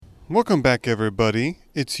Welcome back, everybody.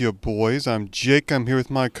 It's your boys. I'm Jake. I'm here with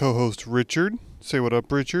my co-host, Richard. Say what up,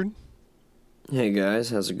 Richard. Hey guys,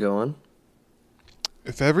 how's it going?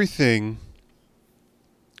 If everything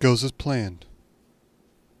goes as planned,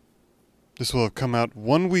 this will have come out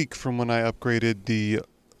 1 week from when I uploaded the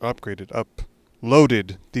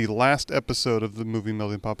last episode of the Movie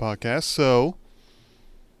Melting Pot podcast. So,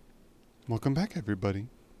 welcome back, everybody.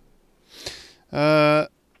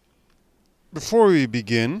 Before we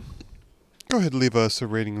begin, go ahead and leave us a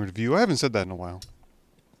rating and review. I haven't said that in a while.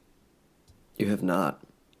 You have not.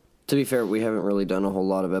 To be fair, we haven't really done a whole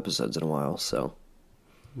lot of episodes in a while, so.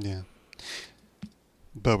 Yeah.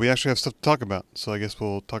 But we actually have stuff to talk about, so I guess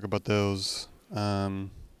we'll talk about those.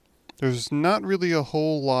 There's not really a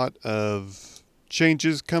whole lot of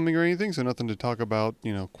changes coming or anything, so nothing to talk about,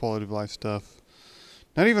 quality of life stuff.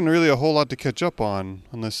 Not even really a whole lot to catch up on,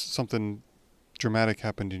 unless something dramatic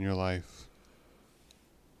happened in your life.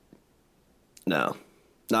 No,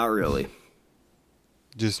 not really.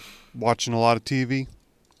 Just watching a lot of TV?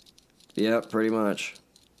 Yeah, pretty much.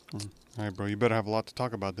 All right, bro, you better have a lot to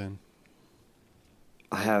talk about then.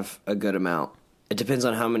 I have a good amount. It depends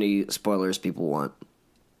on how many spoilers people want.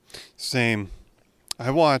 Same.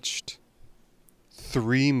 I watched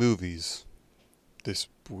 3 movies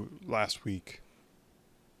last week.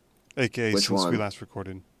 AKA Which since one? we last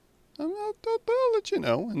recorded. I'll let you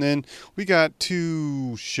know. And then we got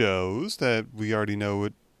 2 shows that we already know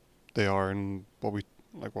what they are and what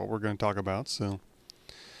we're going to talk about. So,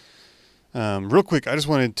 real quick, I just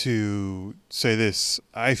wanted to say this.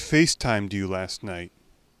 I FaceTimed you last night.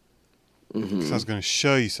 Because I was going to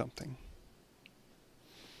show you something.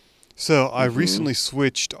 So, I recently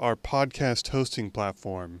switched our podcast hosting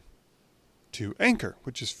platform to Anchor,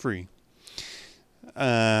 which is free.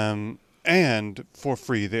 And for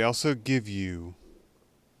free, they also give you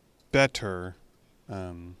better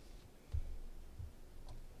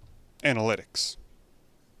analytics.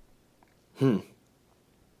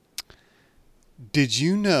 Did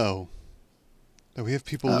you know that we have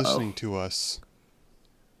people listening to us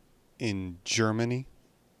in Germany?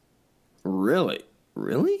 Really?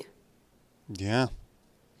 Really? Yeah.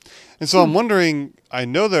 And so I'm wondering, I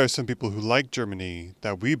know there are some people who like Germany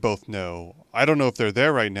that we both know. I don't know if they're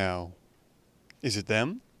there right now. Is it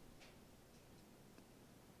them?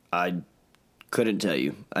 I couldn't tell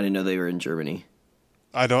you. I didn't know they were in Germany.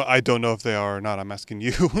 I don't know if they are or not. I'm asking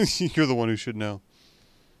you. You're the one who should know.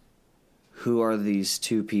 Who are these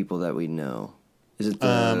 2 people that we know? Is it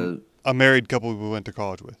the... a married couple we went to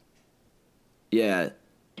college with. Yeah.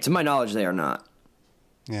 To my knowledge, they are not.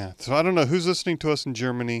 Yeah. So I don't know who's listening to us in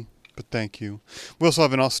Germany, but thank you. We also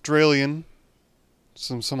have an Australian.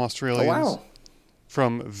 Some Australians. Oh, wow.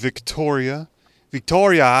 From Victoria.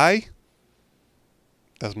 Victoria.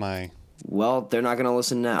 That's my... Well, they're not going to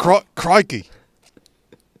listen now. Crikey.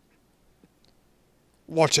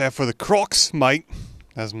 Watch out for the crocs, mate.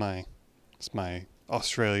 It's my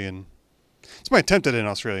Australian... It's my attempt at an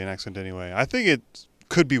Australian accent anyway. I think it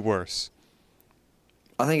could be worse.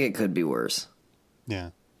 I think it could be worse. Yeah.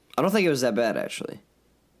 I don't think it was that bad, actually.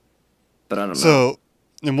 But I don't know. So,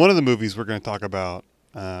 in one of the movies we're going to talk about,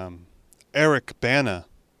 Eric Bana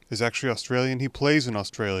is actually Australian. He plays an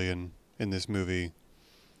Australian in this movie.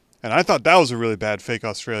 And I thought that was a really bad fake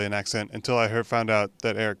Australian accent until I found out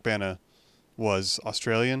that Eric Bana was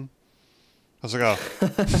Australian. I was like, oh.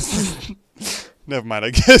 Never mind, I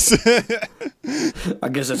guess. I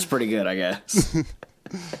guess that's pretty good, I guess.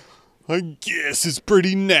 I guess it's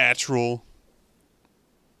pretty natural.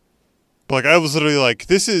 But I was literally like,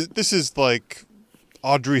 this is like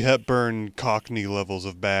Audrey Hepburn Cockney levels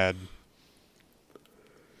of bad.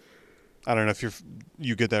 I don't know if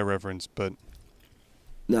you get that reference, but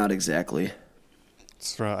Not exactly.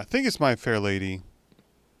 it's from, I think it's My Fair Lady.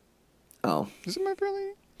 Oh. Is it My Fair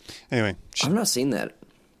Lady? Anyway, I've not seen that.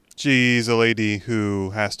 she's a lady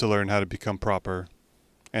who has to learn how to become proper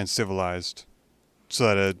and civilized so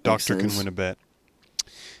that a doctor can sense. win a bet.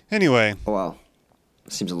 Anyway. Oh, wow.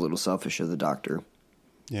 Seems a little selfish of the doctor.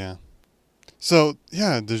 Yeah. So,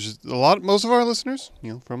 yeah, there's just most of our listeners,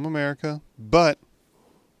 from America, but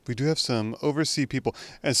we do have some overseas people.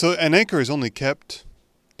 And Anchor has only kept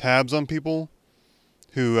tabs on people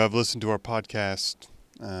who have listened to our podcast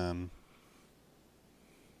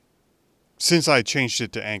since I changed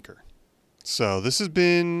it to Anchor. So this has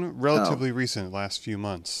been relatively recent, last few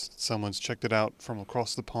months. Someone's checked it out from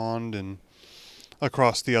across the pond and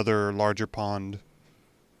across the other larger pond.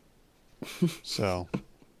 So,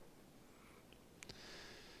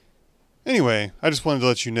 anyway, I just wanted to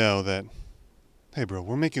let you know that, hey, bro,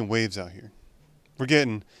 we're making waves out here. We're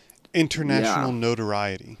getting international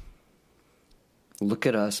notoriety. Look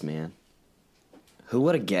at us, man. Who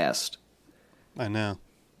would have guessed? I know.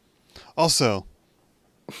 Also,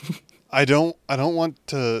 I don't want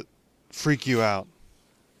to freak you out.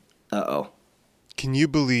 Uh-oh. Can you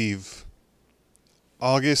believe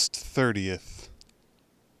August 30th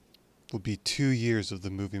will be 2 years of the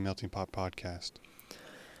Movie Melting Pot podcast?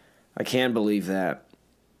 I can believe that.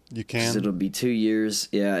 You 'Cause can? it'll be 2 years.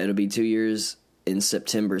 Yeah, it'll be 2 years in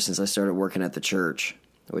September since I started working at the church,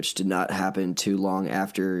 which did not happen too long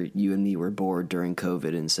after you and me were bored during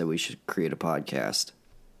COVID and said we should create a podcast.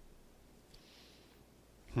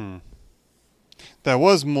 That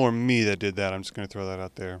was more me that did that. I'm just going to throw that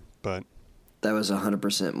out there. But, That was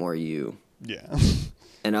 100% more you. yeah.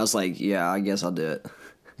 And I was like, yeah, I guess I'll do it.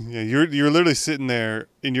 Yeah, you're literally sitting there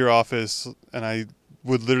in your office, and I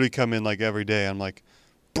would literally come in like every day. I'm like,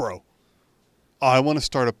 bro, I want to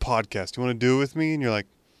start a podcast. You want to do it with me? And you're like,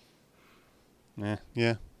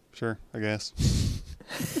 yeah, sure, I guess.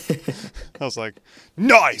 I was like,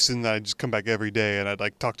 nice, and then I'd just come back every day, and I'd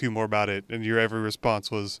like talk to you more about it, and your every response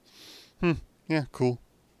was, yeah, cool,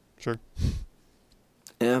 sure.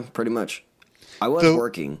 Yeah, pretty much. I was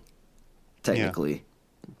working, technically.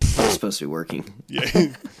 I was supposed to be working.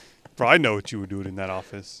 Yeah, bro, I know what you were doing in that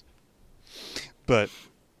office. But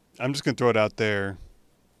I'm just going to throw it out there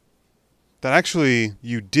that actually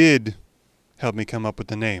you did help me come up with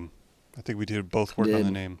the name. I think we did both work on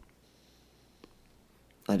the name.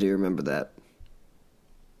 I do remember that.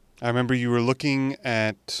 I remember you were looking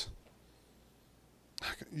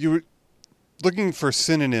for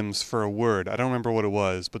synonyms for a word. I don't remember what it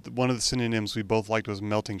was, but one of the synonyms we both liked was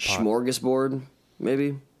melting pot. Smorgasbord,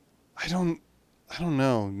 maybe? I don't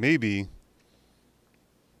know. Maybe.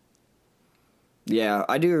 Yeah,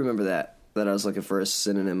 I do remember that I was looking for a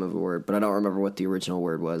synonym of a word, but I don't remember what the original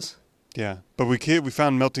word was. Yeah, but we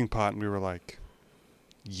found melting pot, and we were like,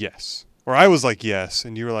 yes. Or I was like, yes,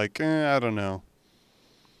 and you were like, I don't know.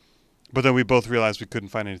 But then we both realized we couldn't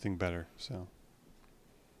find anything better, so.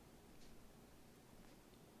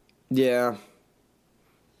 Yeah.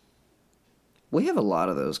 We have a lot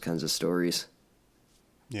of those kinds of stories.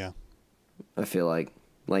 Yeah. I feel like,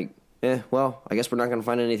 well, I guess we're not going to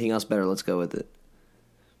find anything else better. Let's go with it.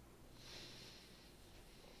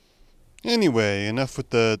 Anyway, enough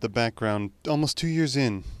with the background. Almost 2 years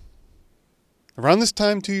in. Around this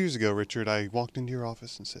time 2 years ago, Richard, I walked into your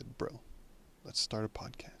office and said, bro, let's start a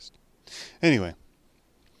podcast. Anyway,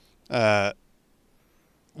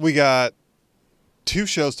 we got 2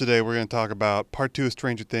 shows today. We're going to talk about part 2 of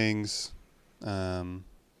Stranger Things. I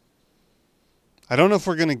don't know if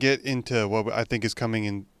we're going to get into what I think is coming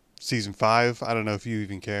in season 5. I don't know if you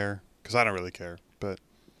even care, because I don't really care.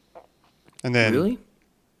 And then, really?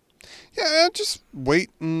 Yeah, just wait.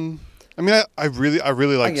 I mean, I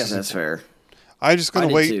really like. I guess that's fair. I'm just gonna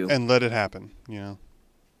wait too. and let it happen. You know.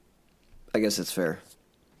 I guess it's fair.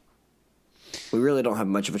 We really don't have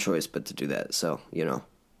much of a choice but to do that. So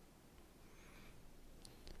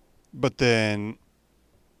But then,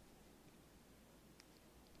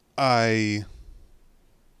 we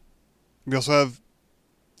also have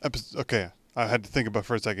okay. I had to think about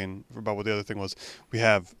for a second about what the other thing was. We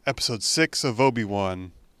have episode 6 of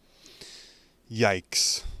Obi-Wan.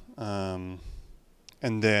 Yikes. And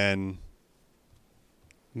then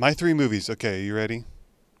my 3 movies. Okay, you ready?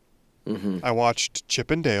 Mm-hmm. I watched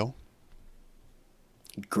Chip and Dale.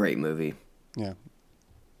 Great movie. Yeah.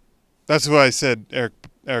 That's what I said. Eric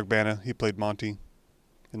Bana, he played Monty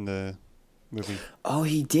in the movie. Oh,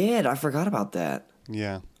 he did. I forgot about that.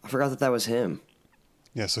 Yeah. I forgot that was him.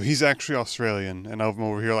 Yeah, so he's actually Australian, and I'm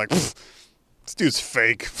over here like, this dude's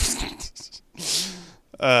fake.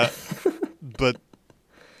 But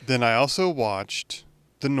then I also watched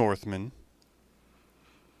The Northman.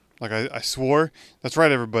 Like, I swore. That's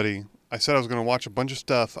right, everybody. I said I was going to watch a bunch of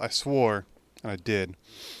stuff. I swore, and I did.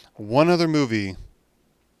 One other movie,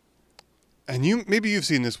 and maybe you've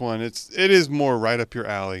seen this one. It is more right up your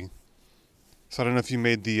alley. So I don't know if you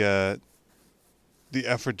made the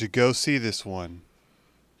effort to go see this one.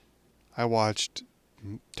 I watched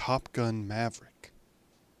Top Gun Maverick.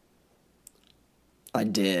 I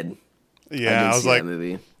did. Yeah, I was like, that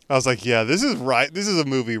movie. I was like, yeah, this is right. This is a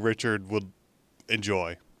movie Richard would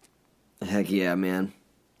enjoy. Heck yeah, man.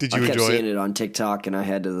 Did you enjoy it? I kept seeing it on TikTok, and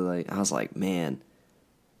I was like, man,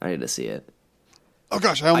 I need to see it. Oh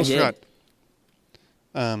gosh, I almost forgot.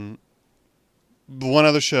 One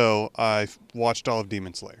other show, I watched all of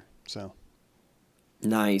Demon Slayer. So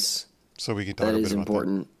nice. So we can talk a bit about that. That is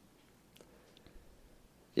important.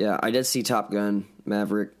 Yeah, I did see Top Gun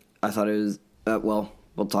Maverick. I thought it was well.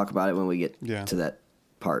 We'll talk about it when we get to that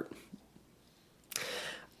part.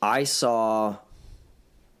 I saw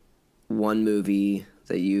one movie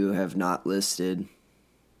that you have not listed.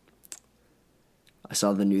 I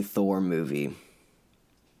saw the new Thor movie.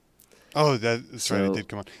 Oh, that's right. It So, did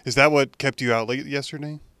come on. Is that what kept you out late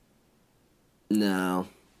yesterday? no.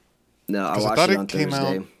 No, I Because I watched thought it it on came out.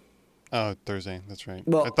 Thursday. Oh, Thursday. That's right. I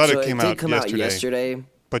Well, thought so it it came did out come out yesterday.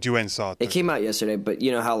 but you went and saw it It came Thursday. out yesterday, but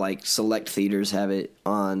you know how like select theaters have it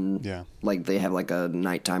on, Yeah. like they have like a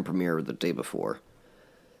nighttime premiere the day before.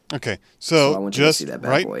 Okay. So I So went to go see just that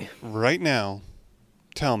bad boy. right now,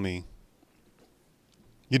 tell me.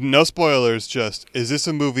 No spoilers. Just is this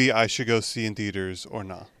a movie I should go see in theaters or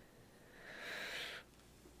not?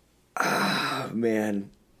 Oh,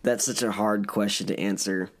 man, that's such a hard question to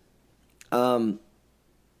answer. Um,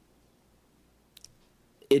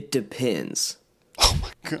 it depends. Oh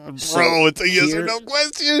my god, bro! So It's a yes or here, no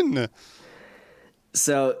question.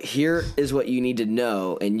 so here is what you need to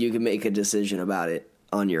know, and you can make a decision about it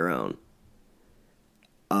on your own.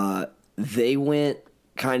 They went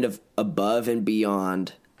kind of above and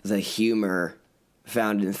beyond the humor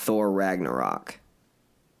found in Thor Ragnarok.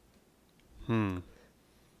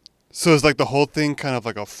 So is like the whole thing kind of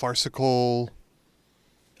like a farcical?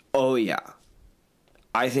 Oh yeah,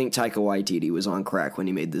 I think Taika Waititi was on crack when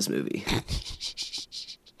he made this movie.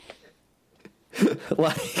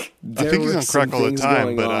 Like, I think he's were on some crack all the things time,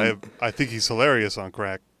 going but on. I think he's hilarious on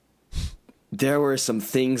crack. There were some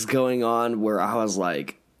things going on where I was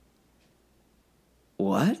like,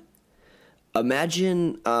 what?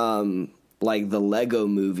 Imagine like the Lego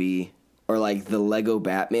movie or like the Lego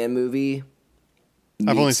Batman movie. I've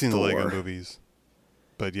only meets seen the Lego Thor. movies,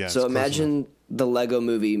 but yeah. So it's close enough. imagine the Lego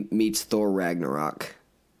movie meets Thor Ragnarok.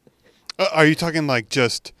 Are you talking like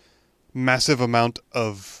just massive amount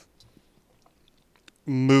of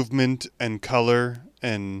movement and color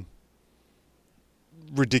and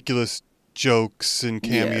ridiculous jokes and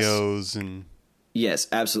cameos and Yes,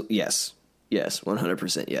 absolutely. Yes. Yes,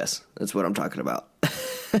 100% yes. That's what I'm talking about.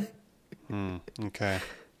 okay.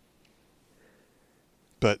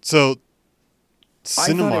 But so I thought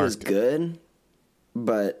it Cinemark, was good,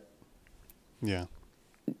 but yeah.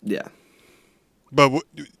 yeah. But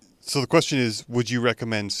so the question is, would you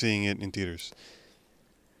recommend seeing it in theaters?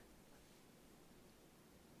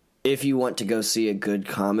 If you want to go see a good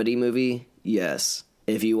comedy movie, yes.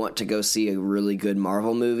 If you want to go see a really good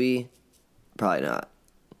Marvel movie, probably not.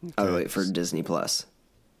 I would Okay. wait for Disney Plus.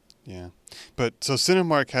 Yeah. But so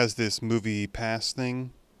Cinemark has this movie pass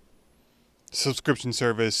thing. Subscription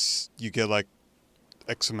service, you get like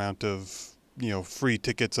X amount of, free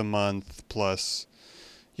tickets a month plus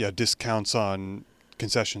discounts on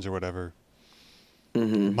concessions or whatever.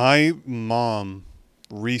 Mm-hmm. My mom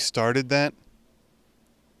restarted that.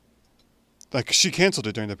 Like she canceled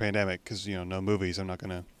it during the pandemic because no movies. I'm not going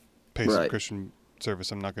to pay Right. subscription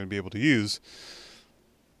service. I'm not going to be able to use.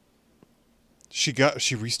 She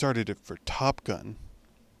restarted it for Top Gun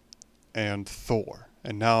and Thor,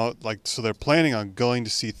 and now so they're planning on going to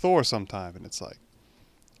see Thor sometime, and it's like,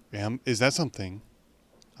 is that something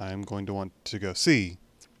I'm going to want to go see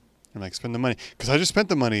and spend the money? Because I just spent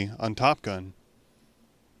the money on Top Gun.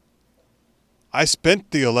 I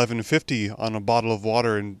spent the $11.50 on a bottle of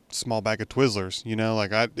water and small bag of Twizzlers.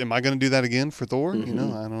 Am I going to do that again for Thor?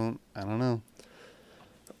 Mm-hmm. I don't know.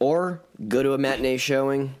 Or go to a matinee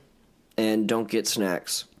showing and don't get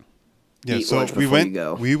snacks. Yeah, Eat so lunch we before went. you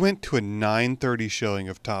go. We went to a 9:30 showing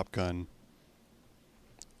of Top Gun.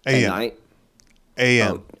 At A.M. night?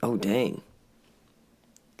 A.M. Oh, dang.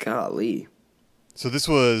 Golly. So this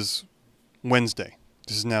was Wednesday.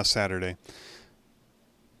 This is now Saturday.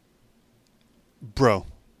 Bro,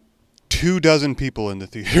 24 people in the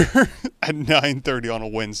theater at 9:30 on a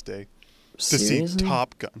Wednesday to see Seriously?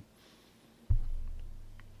 Top Gun.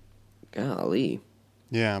 Golly.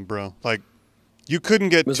 Yeah, bro. You couldn't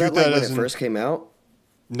get Was 2,000. that like when it first came out?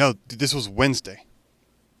 No, this was Wednesday.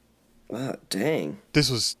 Wow, dang. This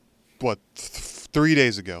was, 3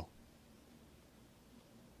 days ago.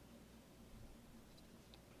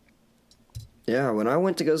 Yeah, when I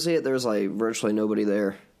went to go see it, there was virtually nobody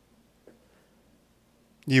there.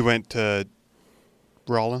 You went to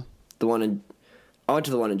Rolla? I went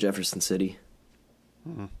to the one in Jefferson City.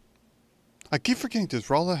 I keep forgetting, does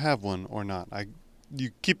Rolla have one or not?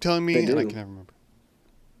 You keep telling me, They and I do. can never remember.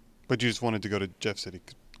 But you just wanted to go to Jeff City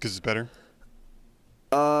because it's better?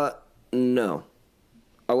 No.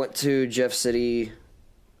 I went to Jeff City.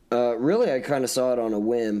 Really, I kind of saw it on a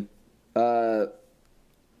whim.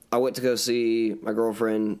 I went to go see my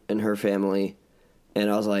girlfriend and her family, and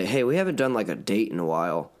I was like, hey, we haven't done a date in a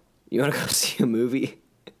while. You want to go see a movie?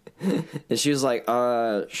 And she was like,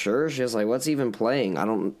 sure. She was like, what's even playing? I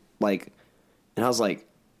don't and I was like,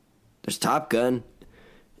 there's Top Gun.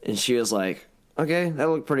 And she was like, okay, that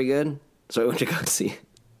looked pretty good. So I went to go see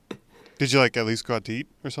it. Did you like at least go out to eat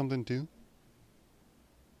or something too?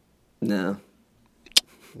 No.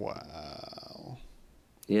 Wow.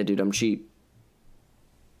 Yeah, dude, I'm cheap.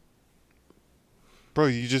 Bro,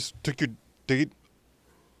 you just took your date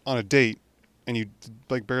on a date and you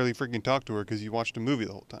like barely freaking talked to her because you watched a movie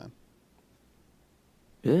the whole time.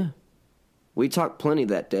 Yeah. We talked plenty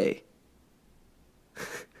that day.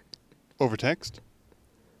 Over text?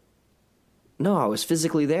 No, I was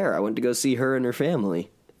physically there. I went to go see her and her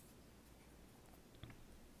family.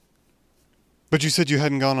 But you said you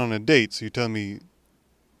hadn't gone on a date, so you're telling me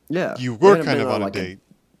Yeah. you We were hadn't kind been of on a like date.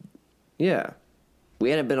 Yeah.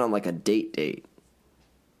 We hadn't been on like a date.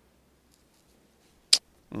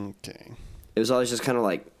 Okay. It was always just kind of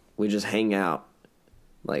like we just hang out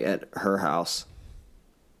like at her house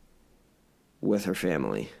with her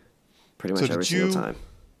family pretty much every single time.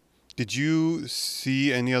 Did you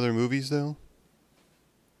see any other movies, though?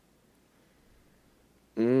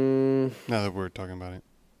 Now that we're talking about it.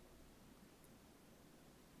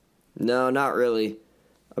 No, not really.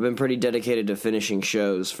 I've been pretty dedicated to finishing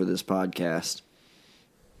shows for this podcast.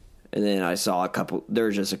 And then I saw there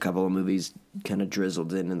were just a couple of movies kind of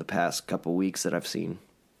drizzled in the past couple weeks that I've seen.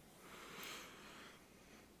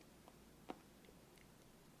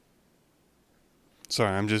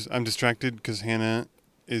 Sorry, I'm distracted because Hannah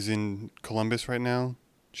is in Columbus right now.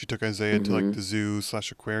 She took Isaiah to like the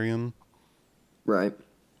zoo/aquarium. Right.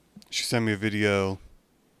 She sent me a video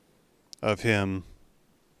of him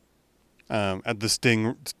at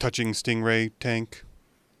the touching stingray tank.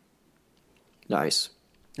 Nice.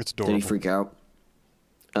 It's adorable. Did he freak out?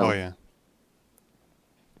 Oh yeah.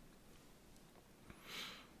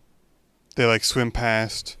 They like swim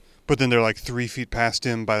past, but then they're like 3 feet past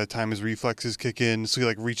him by the time his reflexes kick in. So he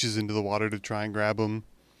like reaches into the water to try and grab him.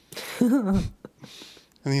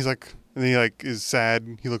 And he is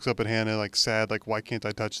sad. He looks up at Hannah like sad, like why can't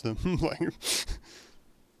I touch them? Like,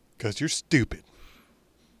 because you're stupid.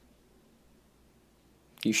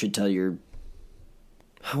 You should tell your...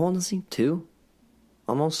 How old is he? 2?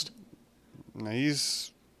 Almost? Now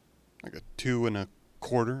he's like a 2 1/4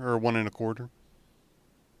 or 1 1/4.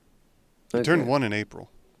 He Okay. turned 1 in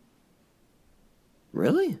April.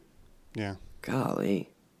 Really? Yeah. Golly.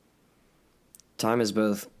 Time has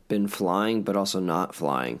both been flying, but also not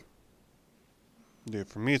flying. Dude,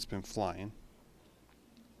 for me, it's been flying.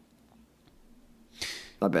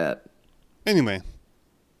 I bet. Anyway,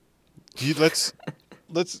 let's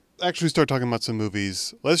actually start talking about some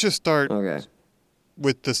movies. Let's just start Okay.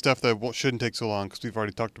 with the stuff that shouldn't take so long because we've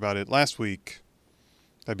already talked about it last week.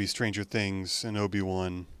 That'd be Stranger Things and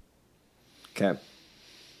Obi-Wan. Okay.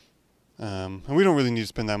 And we don't really need to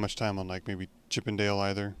spend that much time on like maybe Chippendale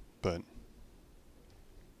either, but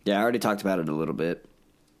Yeah, I already talked about it a little bit.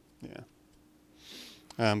 yeah.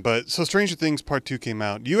 But so Stranger Things Part 2 came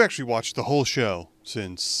out. You actually watched the whole show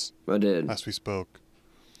since I did. last we spoke.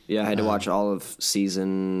 Yeah, I had to watch all of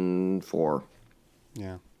season 4.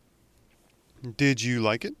 Yeah. Did you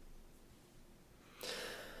like it?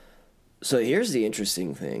 So here's the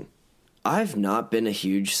interesting thing. I've not been a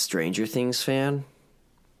huge Stranger Things fan.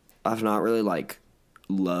 I've not really,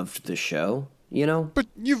 loved the show, you know? But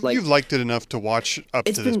you've liked it enough to watch up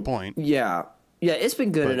to this point. Yeah. Yeah, it's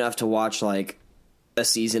been good enough to watch, a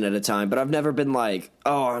season at a time. But I've never been oh,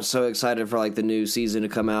 I'm so excited for, the new season to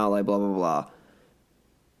come out, blah, blah, blah.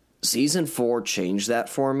 Season 4 changed that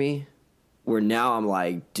for me, where now I'm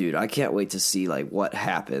like, dude, I can't wait to see, what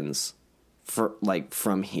happens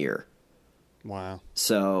from here. Wow.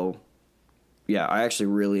 So, yeah, I actually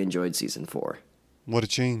really enjoyed season 4. What a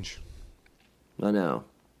change. I know.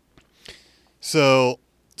 So,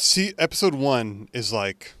 episode 1 is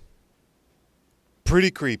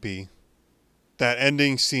pretty creepy. That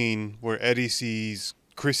ending scene where Eddie sees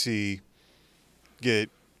Chrissy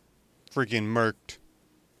get freaking murked.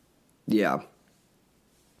 Yeah.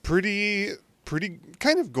 Pretty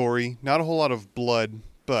kind of gory. Not a whole lot of blood,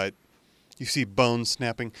 but you see bones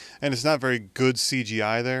snapping, and it's not very good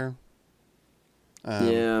CGI there.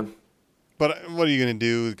 Yeah. But what are you going to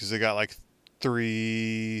do? Because they got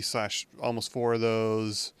 3 / almost 4 of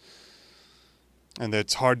those. And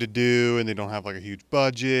it's hard to do, and they don't have a huge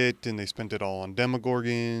budget, and they spent it all on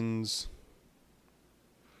Demogorgons.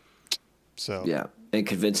 So. Yeah. And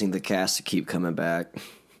convincing the cast to keep coming back.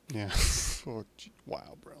 Yeah. Oh,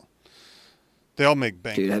 wow, bro. They all make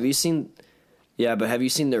bank. Dude, have you seen... Yeah, but have you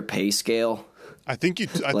seen their pay scale? I think you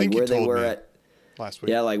where told they were me at last week.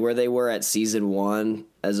 Yeah, where they were at season 1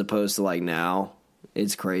 as opposed to now.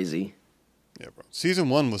 It's crazy. Yeah, bro. Season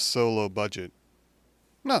 1 was so low budget.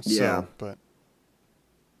 Not Yeah. so, but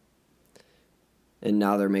and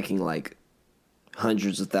now they're making like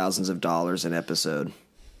hundreds of thousands of dollars an episode,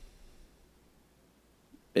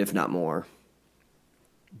 if not more.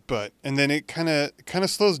 But and then it kind of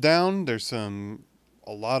slows down. There's a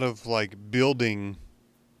lot of like building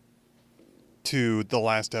to the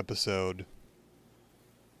last episode,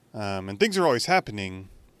 and things are always happening.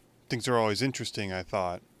 Things are always interesting, I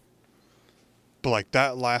thought. But like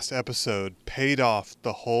that last episode paid off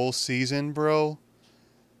the whole season, bro.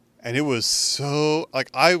 And it was so like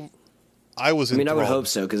I was. I mean, I would enthralled hope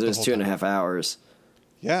so because it the was whole 2.5 hours.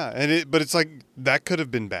 Yeah, but it's like that could have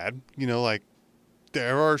been bad. You know, like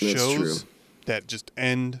there are That's shows true. that just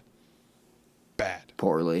end bad.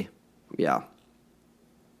 Poorly. Yeah.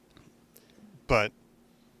 But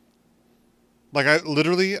like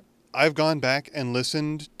I've gone back and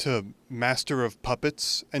listened to Master of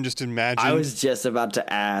Puppets and just imagined. I was just about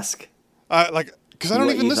to ask. Because I don't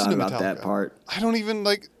what even you listen thought to about Metallica. that part. I don't even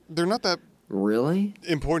like. They're not that Really?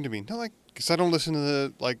 important to me. No, like because I don't listen to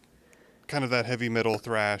the like kind of that heavy metal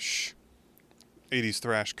thrash, 80s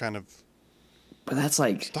thrash kind of But that's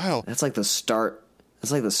like style. That's like the start.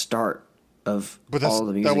 That's like the start of But all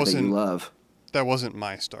the music that you love. That wasn't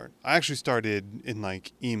my start. I actually started in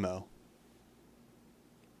like emo.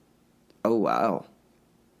 Oh wow,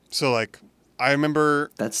 So like I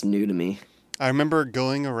remember that's new to me.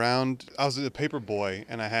 going around. I was a paper boy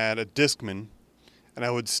and I had a Discman, and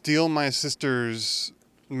I would steal my sister's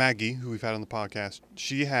Maggie, who we've had on the podcast.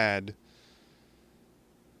 She had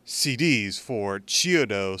CDs for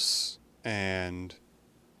Chiodos and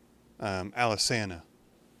Alisana.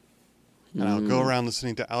 And I'll go around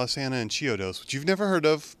listening to Alisana and Chiodos, which you've never heard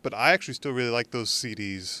of, but I actually still really like those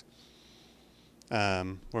CDs.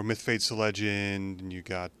 Where Myth Fades to Legend, and you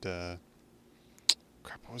got what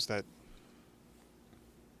was that?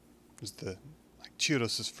 It was the like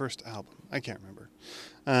Chiodos' first album? I can't remember.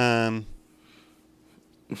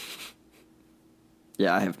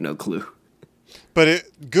 Yeah, I have no clue. But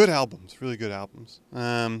good albums, really good albums.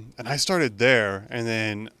 And I started there, and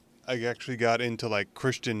then I actually got into like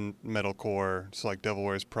Christian metalcore, so like Devil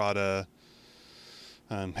Wears Prada,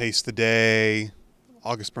 Haste the Day,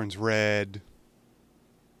 August Burns Red.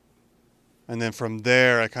 And then from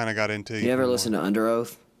there, I kind of got into. You ever listen to Under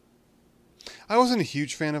Oath? I wasn't a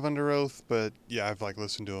huge fan of Under Oath, but yeah, I've like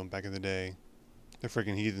listened to them back in the day. They're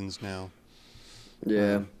freaking heathens now.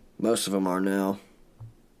 Yeah, most of them are now.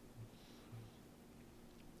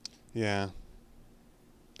 Yeah.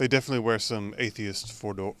 They definitely wear some atheist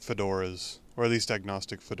fedoras, or at least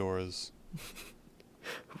agnostic fedoras.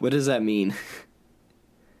 What does that mean?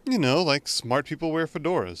 You know, like smart people wear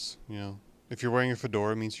fedoras. You know, if you're wearing a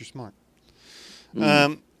fedora, it means you're smart.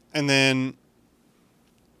 And then,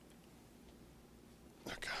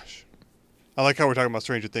 oh gosh, I like how we're talking about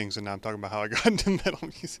Stranger Things, and now I'm talking about how I got into metal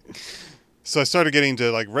music. So I started getting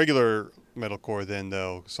to like regular metalcore then,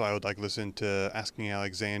 though. So I would like listen to Asking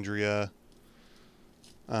Alexandria,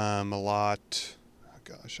 a lot. Oh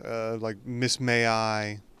gosh, like Miss May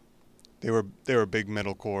I. They were a big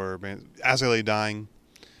metalcore band. As I Lay Dying,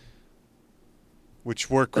 which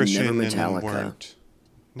were Christian never and Metallica. weren't.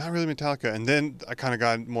 Not really Metallica. And then I kind of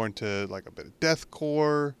got more into like a bit of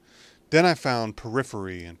deathcore. Then I found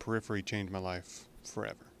Periphery, and Periphery changed my life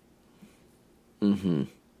forever. Mm-hmm.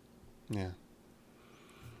 Yeah.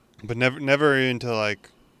 But never into like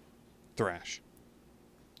thrash.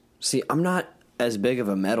 See, I'm not as big of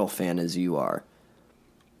a metal fan as you are,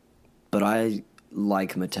 but I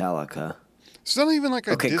like Metallica. It's not even like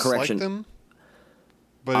I Okay, dislike correction. them.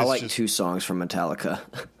 But I it's like just, 2 songs from Metallica.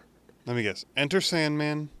 let me guess. Enter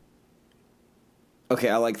Sandman. Okay,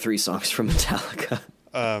 I like 3 songs from Metallica.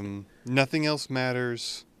 Nothing Else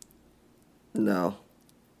Matters. No.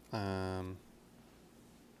 Um,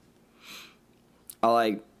 I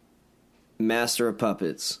like Master of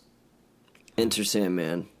Puppets, Enter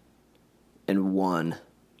Sandman, and One.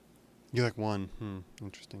 you like one.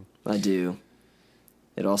 Interesting. I do.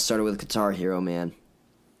 It all started with Guitar Hero, man.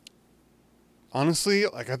 Honestly,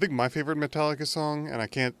 like I think my favorite Metallica song, and I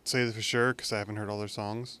can't say this for sure because I haven't heard all their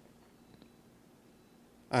songs.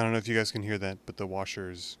 I don't know if you guys can hear that, but the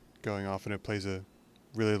washer's going off and it plays a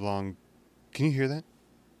really long. Can you hear that?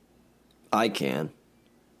 I can.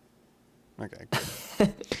 Okay.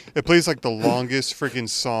 It plays like the longest freaking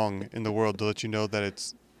song in the world to let you know that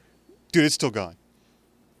it's. Dude, it's still gone.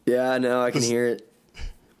 Yeah, I know. I can This- hear it.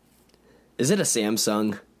 Is it a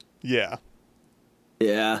Samsung? Yeah.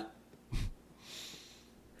 Yeah.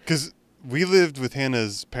 Because we lived with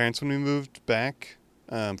Hannah's parents when we moved back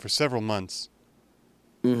for several months.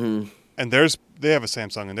 Mm-hmm. And they have a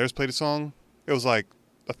Samsung, and theirs played a song. It was like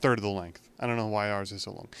a third of the length. I don't know why ours is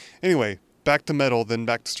so long. Anyway, back to metal, then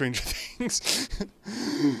back to Stranger Things.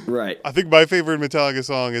 Right. I think my favorite Metallica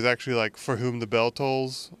song is actually like "For Whom the Bell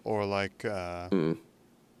Tolls" or like, oh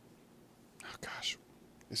gosh,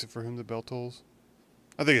 is it "For Whom the Bell Tolls"?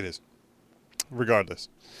 I think it is. Regardless,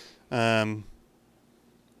 but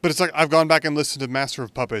it's like I've gone back and listened to Master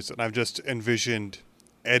of Puppets, and I've just envisioned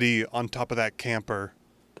Eddie on top of that camper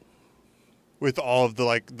with all of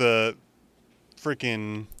the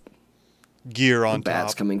freaking gear on The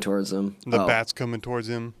bats top. coming towards him. The bats coming towards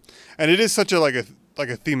him, and it is such a like a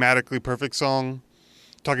thematically perfect song,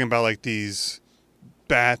 talking about like these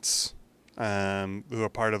bats, who are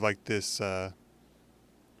part of like this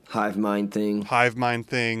hive mind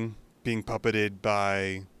thing. Being puppeted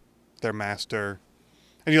by their master,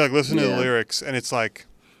 and you like listen to the lyrics, and it's like,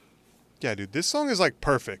 yeah, dude, this song is like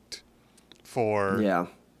perfect for. Yeah.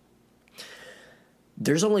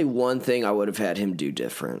 There's only one thing I would have had him do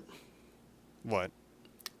different. What?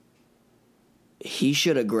 He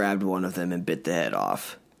should have grabbed one of them and bit the head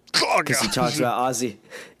off. Oh, because he talks about Ozzy.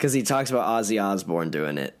 Because he talks about Ozzy Osbourne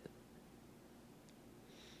doing it.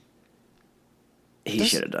 He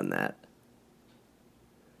should have done that.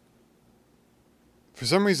 For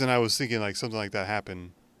some reason, I was thinking like something like that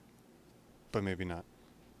happened, but maybe not.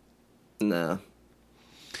 No.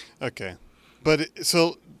 Okay, but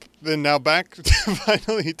so then now back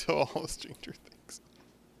finally to all Stranger Things.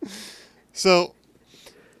 So,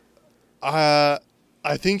 I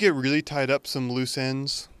think it really tied up some loose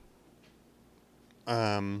ends.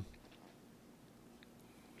 I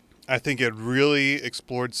think it really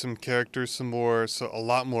explored some characters some more. So a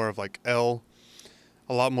lot more of like Elle,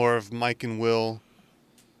 a lot more of Mike and Will.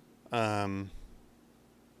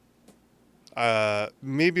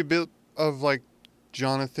 Maybe a bit of like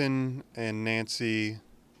Jonathan and Nancy.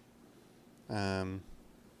 You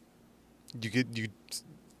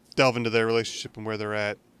delve into their relationship and where they're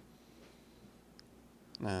at.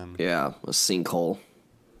 Yeah, a sinkhole.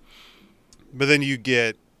 But then you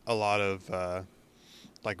get a lot of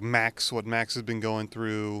like Max, what Max has been going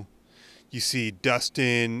through. You see Lucas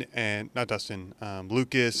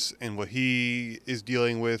and what he is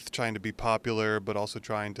dealing with, trying to be popular, but also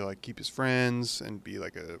trying to like keep his friends and be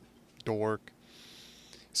like a dork.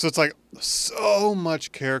 So it's like so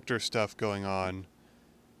much character stuff going on.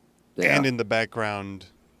 Yeah. And in the background,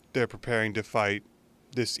 they're preparing to fight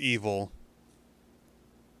this evil.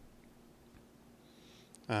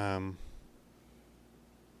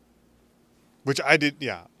 Which I did,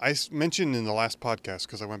 yeah. I mentioned in the last podcast,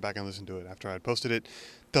 because I went back and listened to it after I had posted it,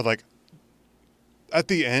 that like at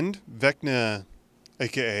the end, Vecna,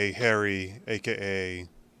 a.k.a. Harry, a.k.a.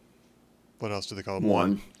 what else do they call him?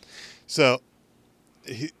 One. So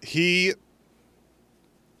he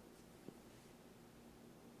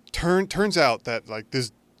turns out that like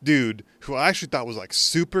this dude, who I actually thought was like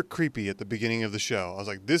super creepy at the beginning of the show. I was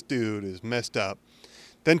like, this dude is messed up.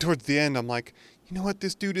 Then towards the end, I'm like, you know what?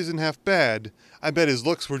 This dude isn't half bad. I bet his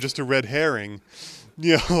looks were just a red herring.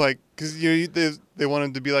 You know, like, because you know, they want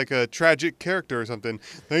him to be like a tragic character or something.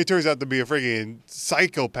 Then he turns out to be a freaking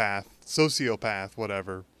psychopath, sociopath,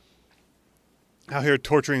 whatever. Out here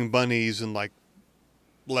torturing bunnies and like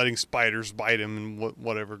letting spiders bite him and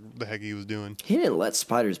whatever the heck he was doing. He didn't let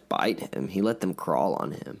spiders bite him. He let them crawl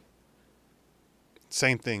on him.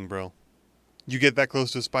 Same thing, bro. You get that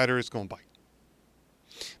close to a spider, it's going to bite.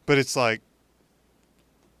 But it's like,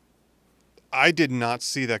 I did not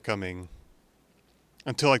see that coming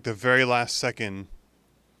until like the very last second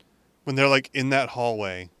when they're like in that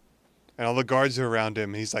hallway and all the guards are around him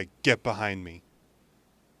and he's like, get behind me.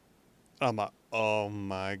 I'm like, oh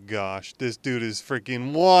my gosh, this dude is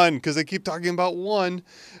freaking one, because they keep talking about one,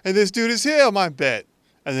 and this dude is him, I bet.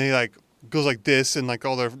 And then he like goes like this and like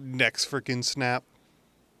all their necks freaking snap.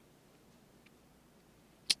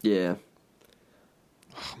 Yeah.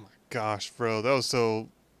 Oh my gosh, bro, that was so...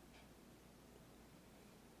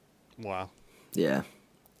 Wow. Yeah.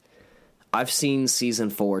 I've seen season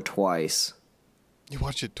 4 twice. You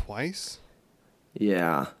watched it twice?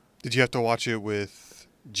 Yeah. Did you have to watch it with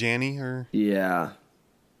Janny or? Yeah.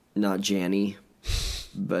 Not Janny.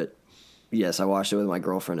 But yes, I watched it with my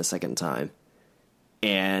girlfriend a second time.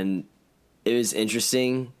 And it was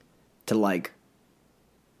interesting to like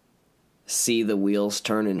see the wheels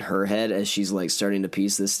turn in her head as she's like starting to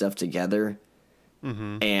piece this stuff together.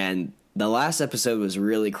 Mm-hmm. And the last episode was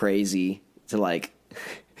really crazy to like,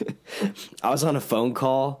 I was on a phone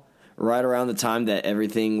call right around the time that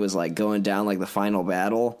everything was like going down, like the final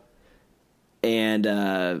battle. And,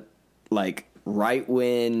 like right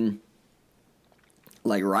when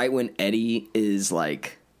Eddie is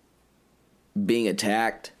like being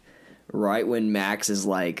attacked, right when Max is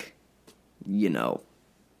like, you know,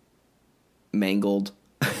 mangled.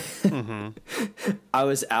 Mm-hmm. I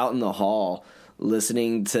was out in the hall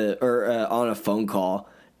listening to, or on a phone call,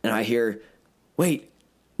 and I hear, wait,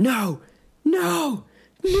 no, no,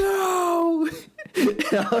 no.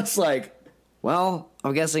 And I was like, well,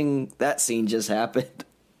 I'm guessing that scene just happened.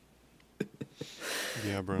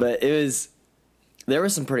 Yeah, bro. But there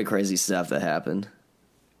was some pretty crazy stuff that happened.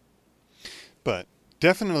 But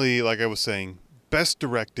definitely, like I was saying, best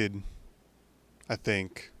directed, I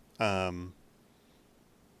think.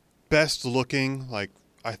 Best looking, like,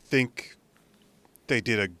 I think they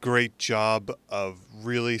did a great job of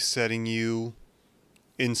really setting you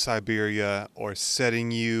in Siberia or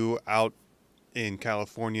setting you out in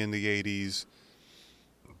California in the 80s.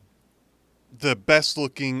 The best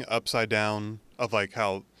looking upside down of like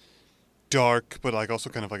how dark, but like also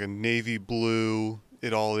kind of like a navy blue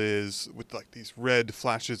it all is with like these red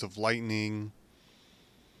flashes of lightning.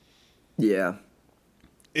 Yeah.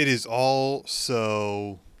 It is all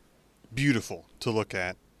so beautiful to look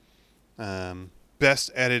at.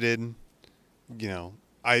 Best edited,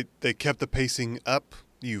 they kept the pacing up.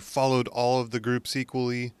 You followed all of the groups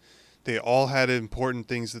equally. They all had important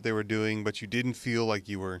things that they were doing, but you didn't feel like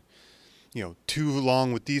you were, too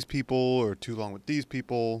long with these people or too long with these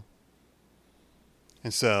people.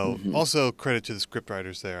 And so, also credit to the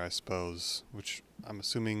scriptwriters there, I suppose, which I'm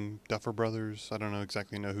assuming Duffer Brothers. I don't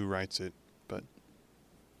exactly know who writes it, but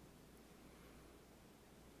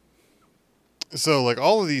so like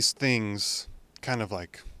all of these things kind of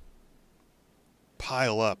like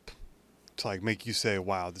pile up to like make you say,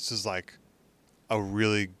 "Wow, this is like a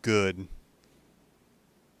really good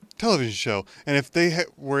television show." And if they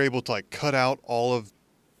were able to like cut out all of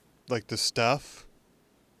like the stuff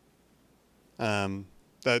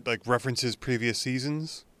that like references previous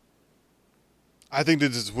seasons, I think that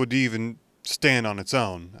this would even stand on its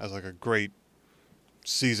own as like a great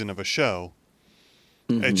season of a show.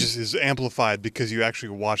 It just is amplified because you actually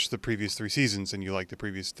watched the previous 3 seasons and you like the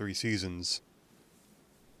previous 3 seasons.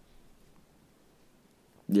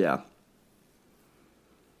 Yeah.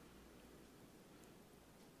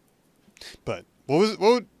 But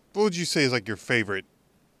what would you say is like your favorite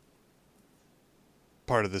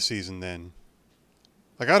part of the season then?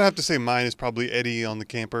 Like I'd have to say mine is probably Eddie on the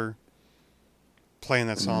camper playing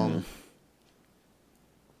that song.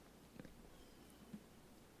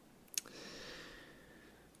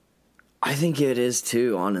 I think it is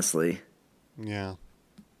too, honestly. Yeah.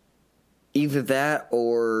 Either that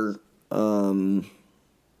or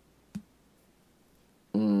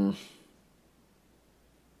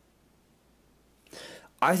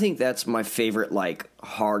I think that's my favorite, like,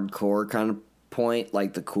 hardcore kind of point,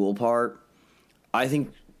 like the cool part. I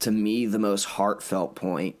think, to me, the most heartfelt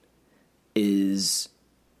point is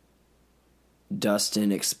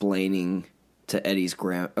Dustin explaining to Eddie's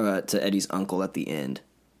uncle at the end.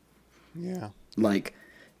 Yeah. Like,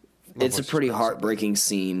 it's a pretty heartbreaking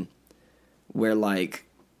scene where, like,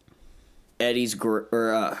 Eddie's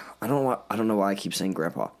I don't know why I keep saying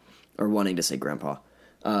grandpa or wanting to say grandpa,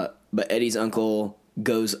 but Eddie's uncle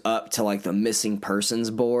goes up to like the missing persons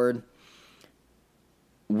board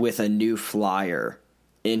with a new flyer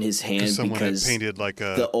in his hand someone because had painted like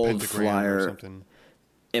the old flyer or something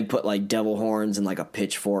and put like devil horns and like a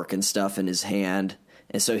pitchfork and stuff in his hand,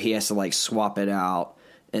 and so he has to like swap it out.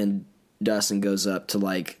 And Dustin goes up to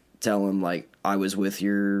like tell him like I was with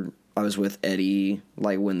Eddie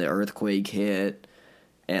like when the earthquake hit,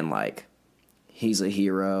 and like he's a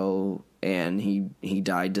hero and he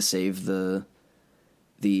died to save the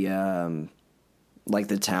like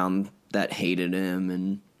the town that hated him,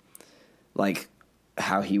 and like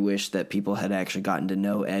how he wished that people had actually gotten to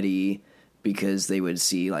know Eddie because they would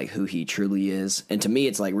see like who he truly is. And to me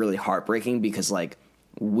it's like really heartbreaking because like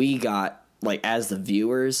we got like as the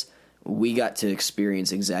viewers we got to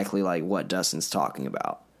experience exactly like what Dustin's talking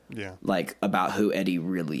about. Yeah. Like about who Eddie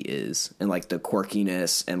really is and like the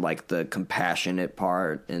quirkiness and like the compassionate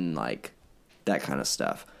part and like that kind of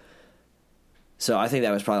stuff. So I think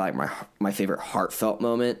that was probably like my favorite heartfelt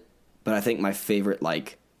moment, but I think my favorite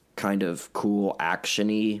like kind of cool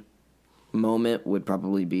action-y moment would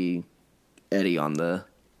probably be Eddie on the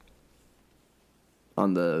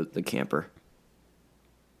camper.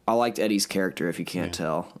 I liked Eddie's character, if you can't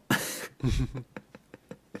tell.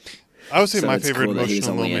 I would say so my it's favorite cool that he's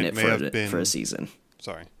emotional only in moment it may have been for a season.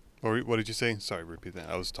 Sorry. What did you say? Sorry, repeat that.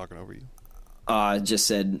 I was talking over you. I just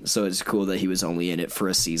said, so it's cool that he was only in it for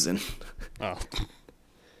a season. Oh.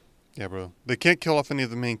 Yeah, bro. They can't kill off any of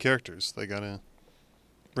the main characters. They gotta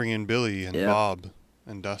bring in Billy and Bob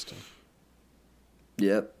and Dustin.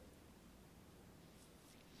 Yep.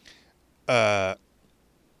 I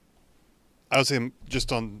would say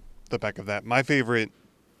just on the back of that. My favorite,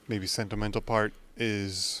 maybe sentimental part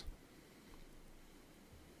is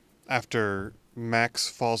after Max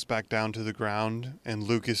falls back down to the ground and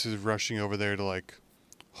Lucas is rushing over there to like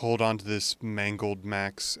hold on to this mangled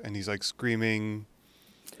Max, and he's like screaming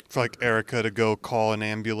for like Erica to go call an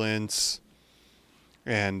ambulance,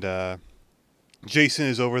 and Jason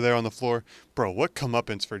is over there on the floor. Bro, what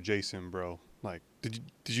comeuppance for Jason, bro? Like, did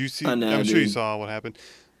you see? I know, I'm sure you dude. saw what happened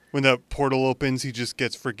when the portal opens. He just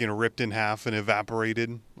gets freaking ripped in half and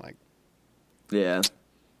evaporated. Like, Yeah.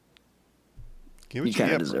 get You what you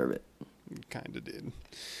kind of get, deserve bro. it. You kind of did.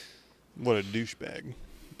 What a douchebag.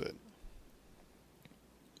 But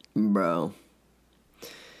Bro.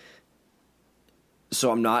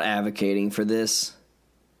 So I'm not advocating for this,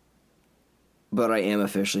 but I am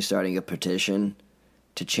officially starting a petition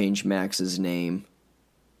to change Max's name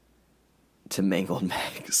to Mangled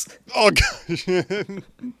Max. oh gosh,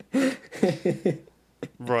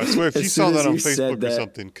 bro! I swear if you As saw soon that as on you said Facebook or that-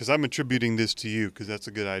 something, because I'm attributing this to you, because that's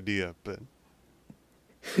a good idea. But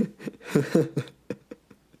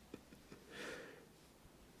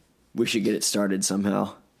We should get it started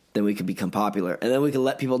somehow. Then we could become popular. And then we could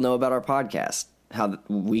let people know about our podcast. How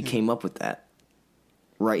we came up with that.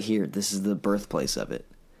 Right here. This is the birthplace of it.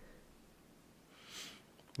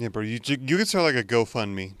 yeah, bro, you could start like a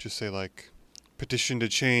GoFundMe. Just say like petition to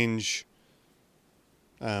change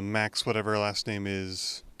Max, whatever her last name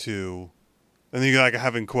is, to, and then you like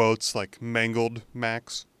have in quotes like mangled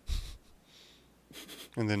Max,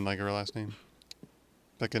 and then like her last name,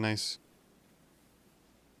 like a nice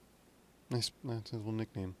little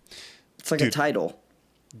nickname. It's like Dude. a title.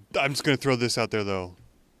 I'm just gonna throw this out there though,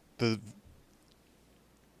 the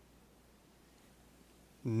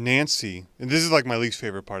Nancy, and this is like my least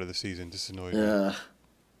favorite part of the season. This annoys me.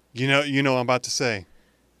 You know what I'm about to say.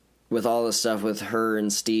 With all the stuff with her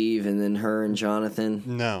and Steve and then her and Jonathan.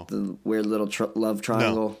 No. The weird little love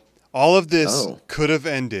triangle. All of this Oh. could have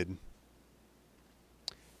ended.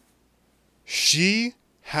 She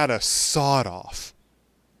had a sawed off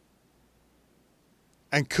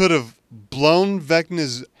and could have blown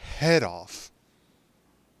Vecna's head off.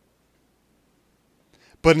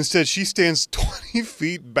 But instead, she stands 20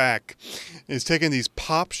 feet back and is taking these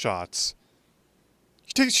pop shots.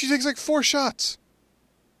 She takes like 4 shots.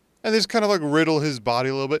 And they just kind of like riddle his body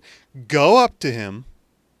a little bit. Go up to him.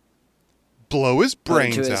 Blow his Put it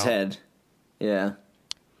brains to his out. head. Yeah.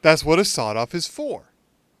 That's what a sawed off is for.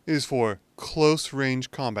 It is for close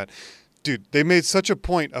range combat. Dude, they made such a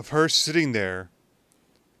point of her sitting there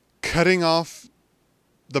cutting off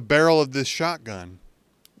the barrel of this shotgun.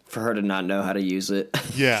 For her to not know how to use it.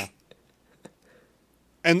 Yeah.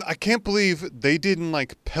 And I can't believe they didn't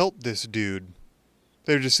like pelt this dude.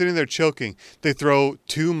 They're just sitting there choking. They throw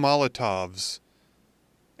 2 Molotovs.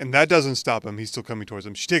 And that doesn't stop him. He's still coming towards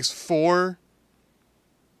them. She takes 4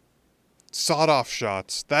 sawed-off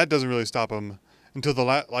shots. That doesn't really stop him until the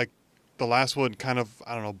last one kind of,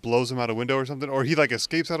 I don't know, blows him out a window or something. Or he like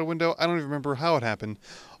escapes out a window. I don't even remember how it happened.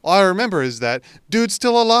 All I remember is that dude's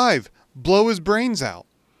still alive. Blow his brains out.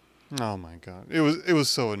 Oh my god. It was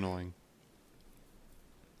so annoying.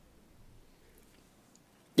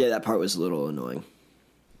 Yeah, that part was a little annoying.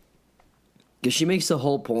 Because she makes the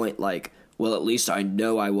whole point like, well, at least I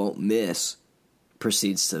know I won't miss.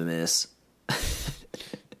 Proceeds to miss.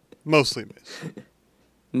 Mostly miss.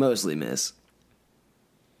 Mostly miss.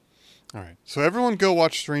 All right. So everyone go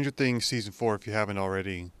watch Stranger Things season 4 if you haven't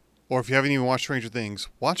already. Or if you haven't even watched Stranger Things,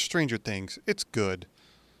 watch Stranger Things. It's good.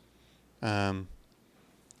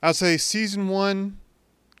 I'd say season 1,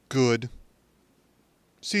 good.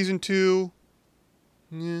 Season 2,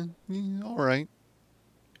 yeah, all right.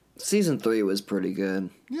 Season 3 was pretty good.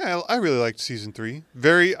 Yeah, I really liked season 3.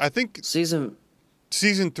 I think Season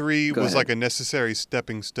 3 Go was ahead. like a necessary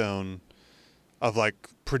stepping stone of like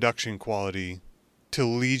production quality to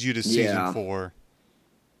lead you to season Yeah. 4.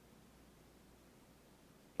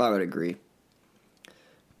 I would agree.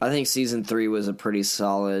 I think season 3 was a pretty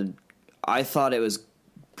solid. I thought it was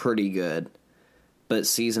pretty good, but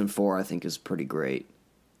season 4 I think is pretty great.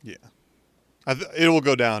 Yeah. It will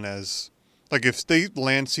go down as, like, if they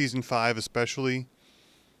land season 5 especially,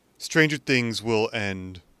 Stranger Things will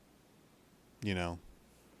end,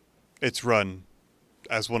 its run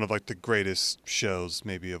as one of, like, the greatest shows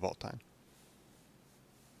maybe of all time.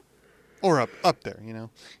 Or up there, And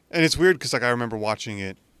it's weird because, like, I remember watching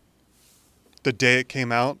it the day it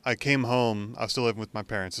came out. I came home. I was still living with my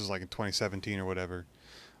parents. This was, like, in 2017 or whatever.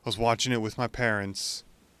 I was watching it with my parents,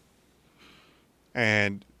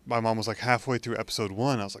 and my mom was like halfway through episode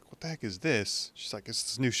 1. I was like, what the heck is this? She's like, it's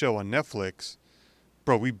this new show on Netflix.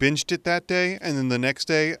 Bro, we binged it that day, and then the next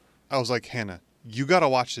day, I was like, Hannah, you got to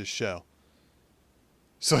watch this show.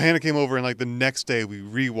 So Hannah came over, and like the next day we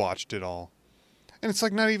rewatched it all. And it's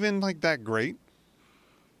like not even like that great.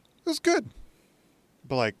 It was good.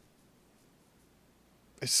 But like,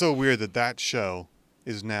 it's so weird that show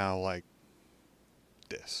is now like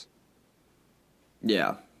this.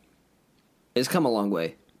 Yeah. It's come a long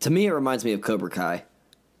way. To me, it reminds me of Cobra Kai.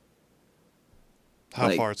 How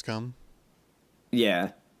Like- far it's come.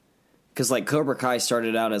 Yeah. Because, like, Cobra Kai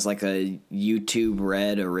started out as, like, a YouTube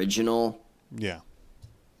Red original, Yeah.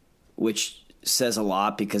 which says a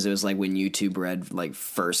lot because it was, like, when YouTube Red, like,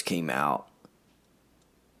 first came out.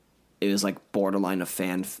 It was, like, borderline a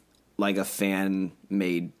fan-made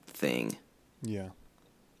thing. Yeah.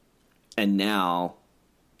 And now,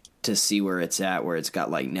 to see where it's at, where it's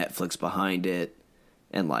got, like, Netflix behind it,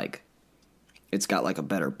 and, like, it's got, like, a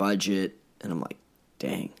better budget, and I'm like,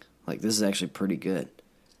 dang, like, this is actually pretty good.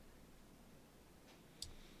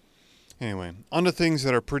 Anyway, on to things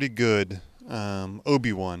that are pretty good.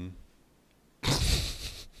 Obi-Wan.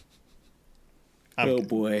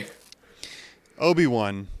 Boy.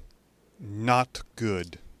 Obi-Wan, not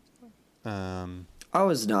good. I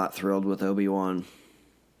was not thrilled with Obi-Wan.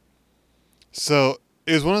 So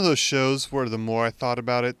it was one of those shows where the more I thought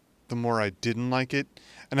about it, the more I didn't like it.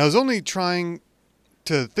 And I was only trying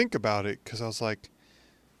to think about it because I was like,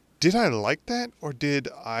 did I like that or did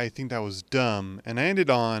I think that was dumb? And I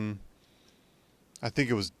ended on, I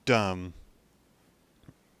think it was dumb.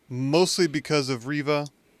 Mostly because of Reva.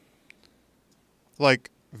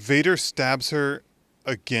 Like, Vader stabs her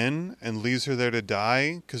again and leaves her there to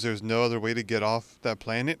die because there's no other way to get off that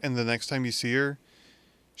planet. And the next time you see her,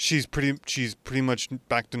 she's pretty much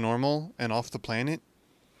back to normal and off the planet.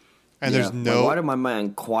 And there's no... Like, why did my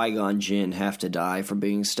man Qui-Gon Jinn have to die from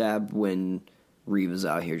being stabbed when Reva's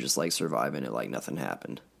out here just, like, surviving it like nothing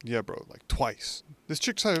happened? Yeah, bro, like twice. This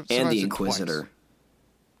chick survives And the it Inquisitor. twice.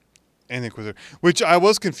 And the Inquisitor. Which I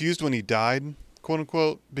was confused when he died, quote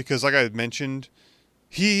unquote, because like I had mentioned,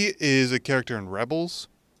 he is a character in Rebels.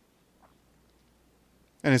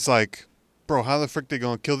 And it's like, bro, how the frick they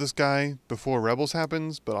gonna kill this guy before Rebels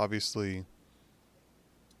happens? But obviously,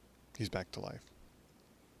 he's back to life.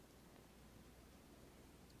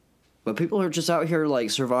 But people are just out here, like,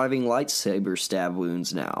 surviving lightsaber stab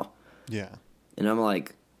wounds now. Yeah. And I'm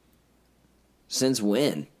like, since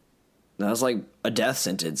when? That was like a death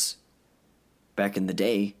sentence back in the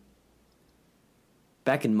day.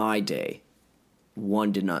 Back in my day,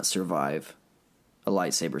 one did not survive a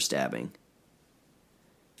lightsaber stabbing.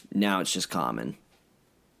 Now it's just common.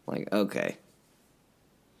 Like, okay.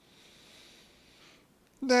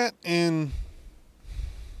 That and...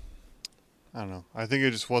 I don't know. I think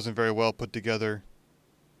it just wasn't very well put together.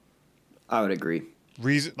 I would agree.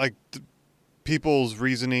 People's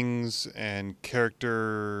reasonings and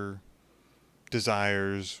character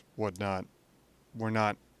desires, whatnot, were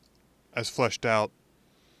not as fleshed out.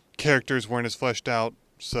 Characters weren't as fleshed out.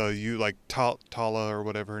 So you, like, Tala or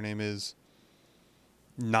whatever her name is,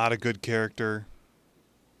 not a good character.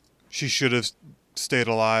 She should have stayed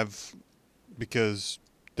alive because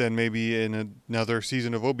then maybe in another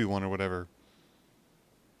season of Obi-Wan or whatever.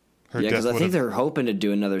 Yeah, because I think they're hoping to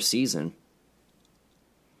do another season.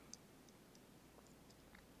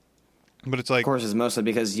 But it's like... Of course, it's mostly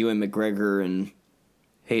because Ewan McGregor and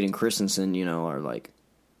Hayden Christensen, you know, are like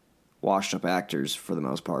washed-up actors for the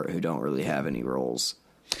most part who don't really have any roles.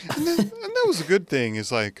 And that was a good thing, is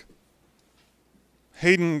like...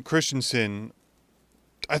 Hayden Christensen,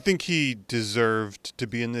 I think he deserved to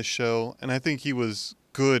be in this show, and I think he was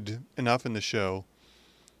good enough in the show.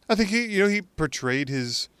 I think he portrayed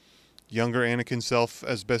his younger Anakin self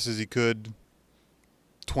as best as he could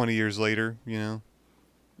 20 years later, you know?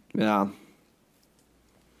 Yeah.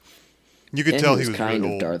 You could tell he was kind really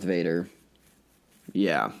of old. Darth Vader.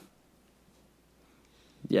 Yeah.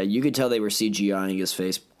 Yeah, you could tell they were CGIing his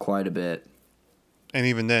face quite a bit. And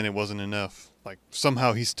even then, it wasn't enough. Like,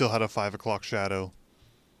 somehow he still had a 5 o'clock shadow.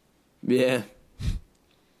 Yeah.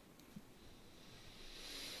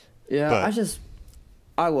 Yeah, But-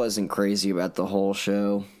 I wasn't crazy about the whole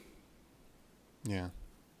show. Yeah.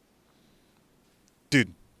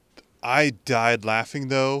 Dude, I died laughing,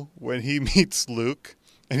 though, when he meets Luke,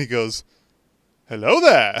 and he goes, "Hello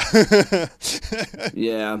there!"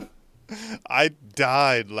 Yeah. I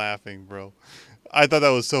died laughing, bro. I thought that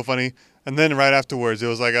was so funny. And then right afterwards, it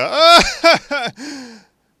was like Yeah.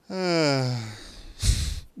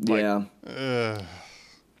 And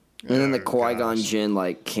then the Qui-Gon Jinn,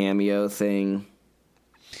 like, cameo thing.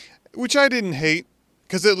 which I didn't hate,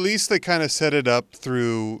 because at least they kind of set it up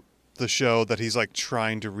through the show that he's, like,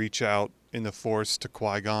 trying to reach out in the Force to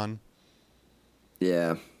Qui-Gon.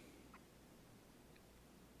 Yeah.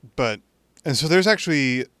 But and so there's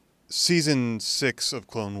actually season 6 of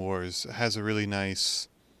Clone Wars has a really nice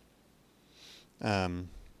um,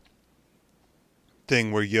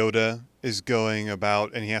 thing where Yoda is going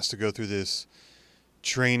about and he has to go through this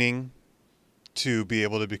training to be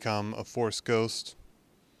able to become a Force ghost,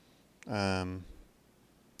 and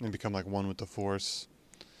become like one with the Force.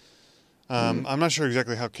 Mm. I'm not sure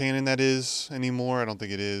exactly how canon that is anymore. I don't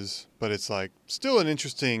think it is, but it's like still an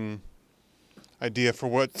interesting idea for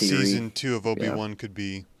what Theory. season 2 of Yeah. Obi-Wan could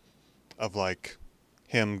be, of like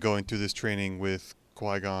him going through this training with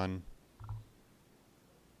Qui-Gon.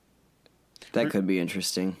 That could be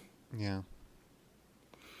interesting. Yeah.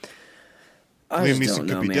 I Liam just Neeson don't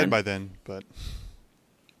could know, be dead man. by then, but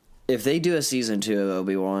If they do a season 2 of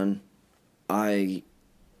Obi-Wan,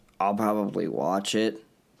 I'll probably watch it,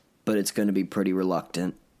 but it's going to be pretty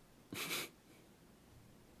reluctant.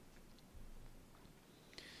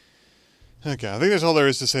 okay, I think that's all there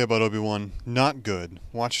is to say about Obi-Wan. Not good.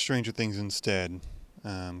 Watch Stranger Things instead.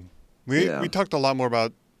 We Yeah. talked a lot more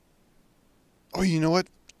about. Oh, you know what?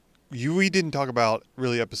 We didn't talk about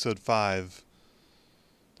really episode 5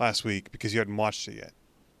 last week because you hadn't watched it yet.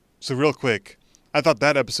 So real quick, I thought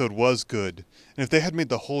that episode was good, and if they had made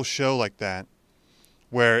the whole show like that,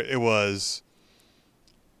 where it was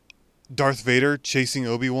Darth Vader chasing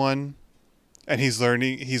Obi-Wan, and he's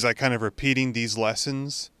like kind of repeating these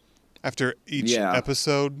lessons after each Yeah.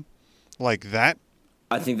 episode, like that.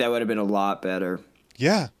 I think that would have been a lot better.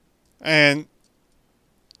 Yeah, and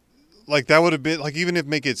like that would have been like, even if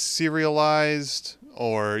make it serialized,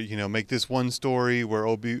 or make this one story where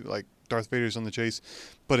Darth Vader's on the chase,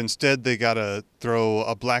 but instead they gotta throw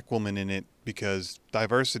a black woman in it because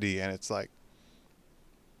diversity, and it's like,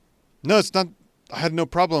 no, it's not. I had no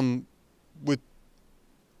problem with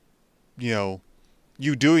you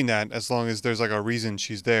doing that as long as there's like a reason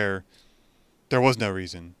she's there. There was no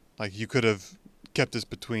reason. Like, you could have kept this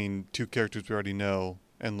between two characters we already know,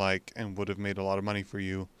 and would have made a lot of money for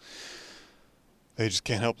you. They just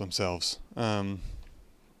can't help themselves.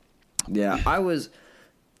 Yeah,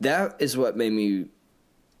 that is what made me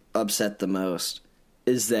upset the most,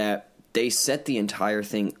 is that they set the entire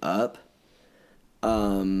thing up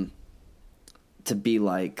to be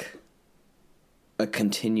like a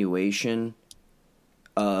continuation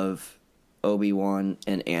of Obi-Wan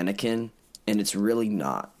and Anakin, and it's really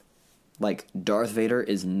not. Like, Darth Vader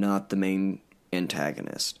is not the main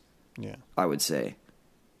antagonist, Yeah. I would say.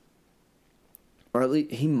 Or at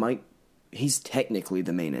least he's technically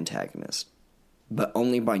the main antagonist, but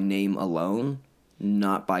only by name alone,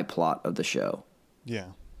 not by plot of the show. Yeah.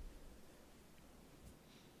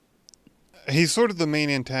 He's sort of the main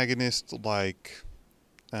antagonist, like,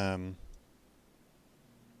 oh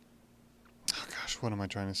gosh, what am I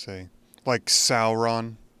trying to say? Like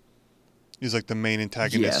Sauron. He's like the main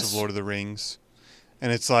antagonist of Yes. Lord of the Rings.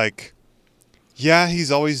 And it's like, yeah,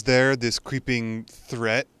 he's always there, this creeping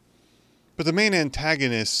threat. But the main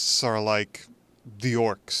antagonists are like the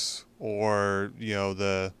orcs, or,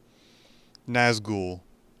 the Nazgul.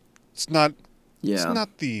 It's not Yeah.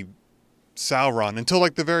 the Sauron until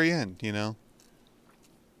like the very end. Yeah.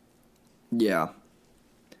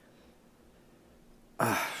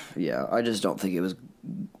 Yeah, I just don't think it was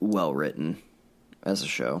well written as a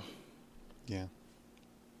show. Yeah.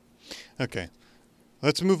 Okay.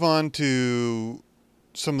 Let's move on to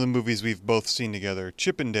some of the movies we've both seen together.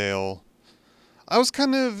 Chippendale. I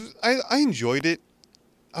enjoyed it.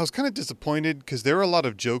 I was kind of disappointed because there were a lot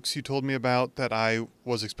of jokes you told me about that I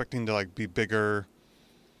was expecting to like be bigger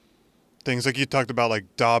things. Like, you talked about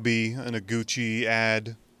like Dobby in a Gucci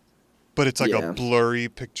ad, but it's like a Yeah. blurry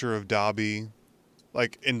picture of Dobby,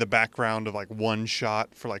 like in the background of like one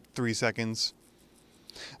shot for like 3 seconds.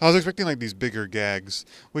 I was expecting like these bigger gags,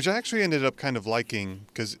 which I actually ended up kind of liking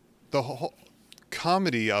because the whole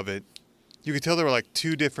comedy of it, you could tell there were like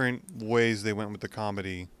two different ways they went with the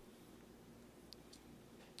comedy.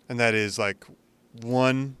 And that is like,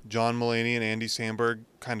 one, John Mulaney and Andy Samberg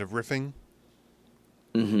kind of riffing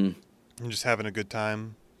Mm-hmm. and just having a good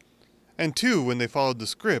time. And two, when they followed the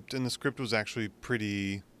script, and the script was actually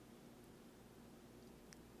pretty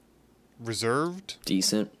reserved.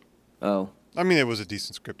 Decent. Oh. I mean, it was a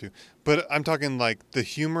decent script too. But I'm talking like the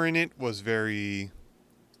humor in it was very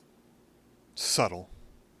subtle.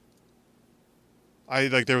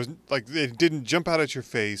 There was like, it didn't jump out at your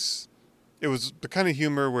face. It was the kind of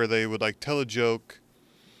humor where they would like tell a joke,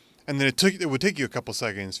 and then it would take you a couple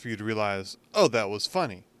seconds for you to realize, oh, that was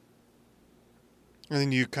funny. And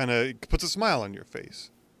then you kind of, it puts a smile on your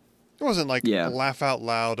face. It wasn't like Yeah. laugh out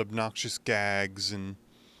loud, obnoxious gags and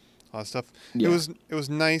all that stuff. Yeah. It was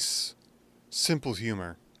nice, simple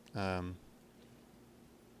humor.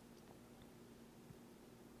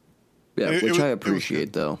 Yeah, which I It was good.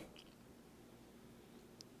 appreciate though.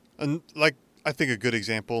 And like I think a good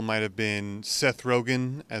example might have been Seth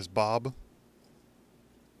Rogen as Bob.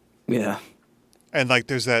 Yeah. And like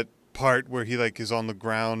there's that part where he like is on the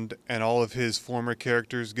ground and all of his former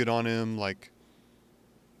characters get on him like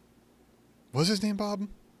was his name Bob?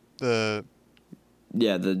 The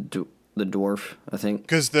Yeah, the dwarf, I think.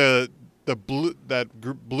 cuz the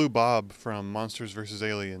blue Bob from Monsters vs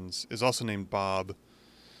Aliens is also named Bob.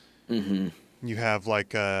 Mhm. You have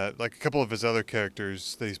like a couple of his other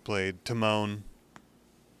characters that he's played, Timon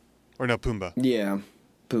or no Pumbaa. Yeah.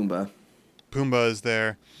 Pumbaa. Pumbaa is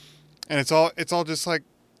there. And it's all just like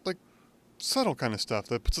subtle kind of stuff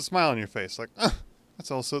that puts a smile on your face. Like, that's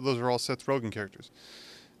also those are all Seth Rogen characters.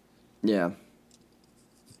 Yeah.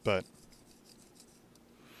 But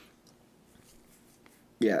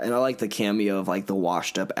Yeah, and I like the cameo of like the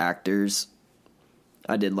washed up actors.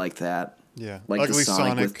 I did like that. yeah, Like the Ugly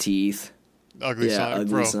Sonic with teeth. Ugly Yeah, Sonic, ugly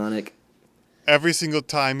bro. Sonic. Every single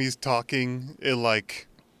time he's talking, it like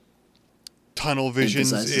tunnel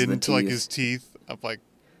visions Emphasizes the into like teeth. his teeth. I'm like,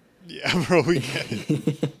 yeah, bro, we get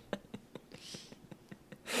it.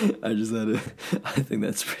 I think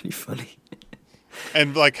that's pretty funny.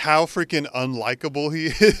 And like how freaking unlikable he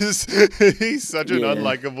is. He's such an Yeah.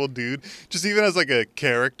 unlikable dude. Just even as like a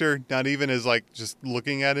character, not even as like just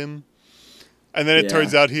looking at him. And then it Yeah.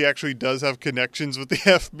 turns out he actually does have connections with the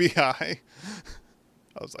FBI.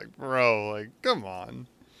 I was like, bro, like, come on.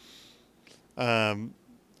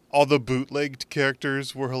 All the bootlegged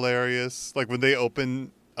characters were hilarious. Like when they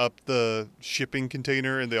open up the shipping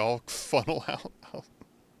container and they all funnel out.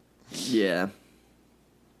 Yeah.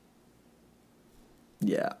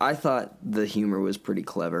 Yeah, I thought the humor was pretty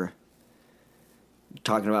clever.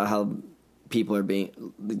 Talking about how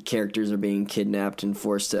the characters are being kidnapped and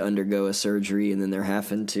forced to undergo a surgery, and then they're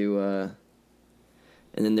having to,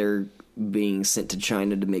 and then they're being sent to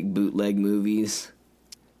China to make bootleg movies.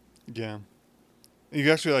 Yeah. You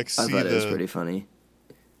actually like I see thought it was pretty funny.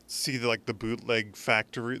 see the like the bootleg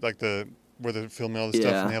factory, like the where they're filming all this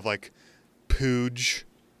stuff, Yeah. and they have like Pooge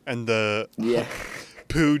and the Yeah.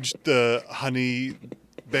 Pooge the honey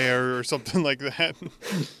bear or something like that.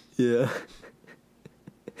 Yeah.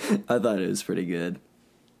 I thought it was pretty good.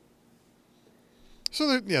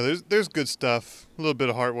 So there's good stuff. A little bit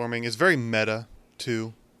of heartwarming. It's very meta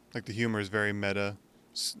too. Like the humor is very meta,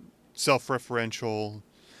 self-referential.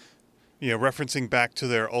 You know, referencing back to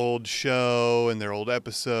their old show and their old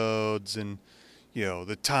episodes, and you know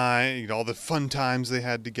the time, you know, all the fun times they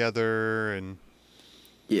had together, and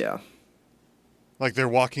Yeah. like they're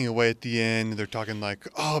walking away at the end and they're talking like,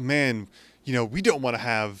 oh man, you know, we don't want to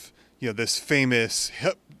have, you know, this famous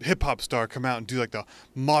hip hop star come out and do like the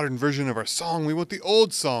modern version of our song. We want the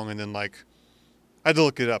old song. And then like I had to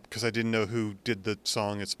look it up because I didn't know who did the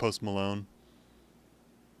song. It's Post Malone.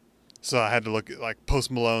 So I had to look at like Post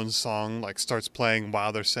Malone's song like starts playing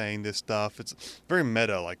while they're saying this stuff. It's very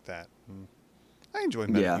meta like that. And I enjoy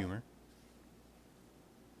meta Yeah. humor.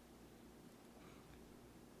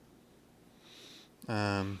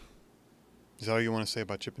 Is that all you want to say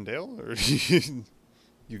about Chip and Dale, or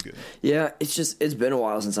you good? Yeah, it's been a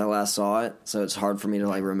while since I last saw it, so it's hard for me to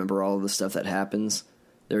like remember all of the stuff that happens.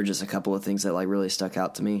 There were just a couple of things that like really stuck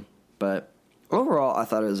out to me, but overall I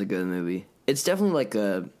thought it was a good movie. It's definitely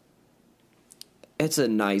it's a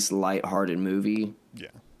nice lighthearted movie Yeah,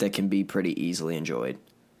 that can be pretty easily enjoyed.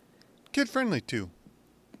 kid friendly too,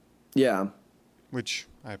 Yeah. which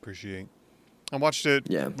I appreciate. I watched it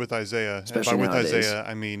Yeah. with Isaiah. Especially and by with nowadays. Isaiah,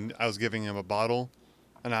 I mean I was giving him a bottle,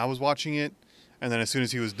 and I was watching it, and then as soon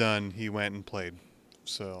as he was done, he went and played.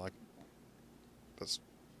 So like,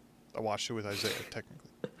 I watched it with Isaiah. Technically,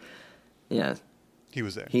 Yeah. he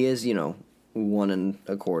was there. He is,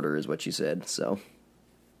 1.25 is what you said, so.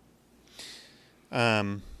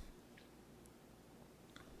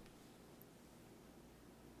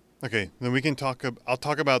 Okay, then we can talk. I'll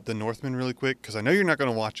talk about The Northman really quick because I know you're not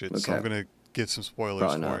going to watch it, so Okay. I'm going to give some spoilers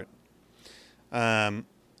Probably for not. it.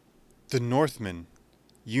 The Northman.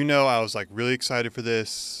 You know, I was like really excited for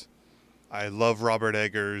this. I love Robert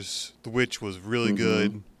Eggers. The Witch was really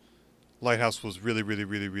good. Lighthouse was really, really,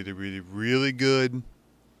 really, really, really, really good.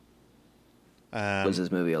 Was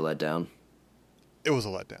this movie a letdown? It was a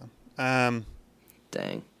letdown.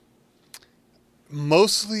 Dang.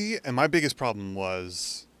 Mostly, and my biggest problem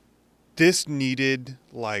was this needed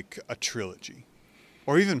like a trilogy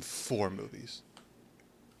or even 4 movies.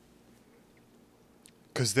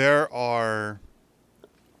 Because there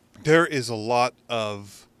is a lot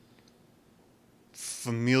of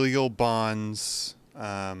familial bonds,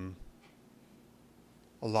 a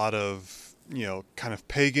lot of, kind of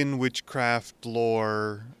pagan witchcraft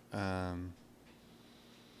lore, a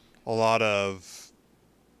lot of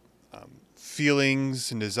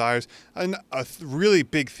feelings and desires. And really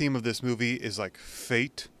big theme of this movie is like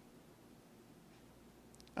fate.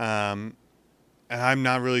 And I'm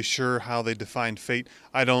not really sure how they define fate.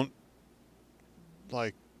 I don't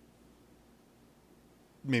like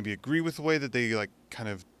maybe agree with the way that they like kind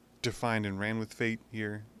of defined and ran with fate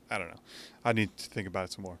here. I don't know. I need to think about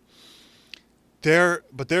it some more.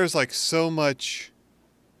 But there's like so much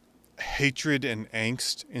hatred and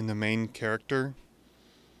angst in the main character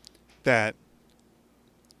that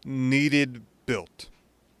needed built.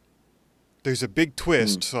 There's a big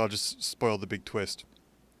twist, so I'll just spoil the big twist.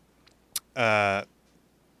 The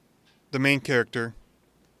main character,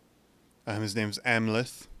 his name's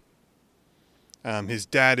Amleth. His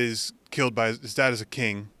dad is killed by his dad is a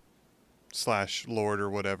king / lord or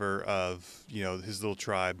whatever of his little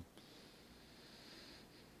tribe.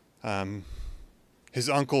 His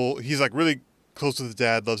uncle, he's like really close to his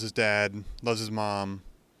dad, loves his mom.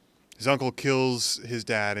 His uncle kills his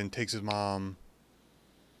dad and takes his mom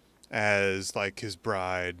as like his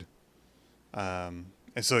bride.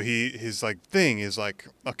 And so his like thing is like,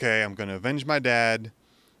 okay, I'm gonna avenge my dad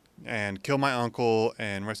and kill my uncle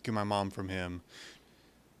and rescue my mom from him.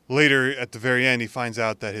 Later, at the very end, he finds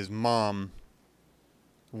out that his mom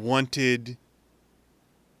wanted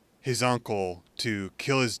his uncle to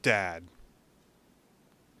kill his dad.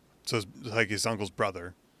 So it's like his uncle's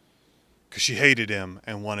brother, because she hated him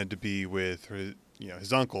and wanted to be with her,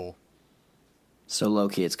 his uncle. So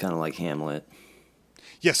low-key, it's kind of like Hamlet.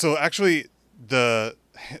 Yeah. So actually,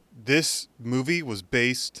 this movie was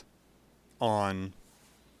based on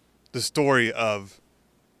the story of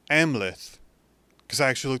Amleth, because I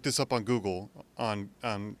actually looked this up on Google, on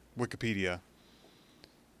Wikipedia.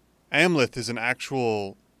 Amleth is an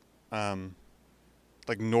actual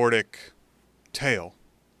like Nordic tale,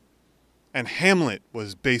 and Hamlet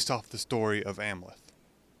was based off the story of Amleth.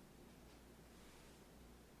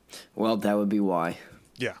 Well, that would be why.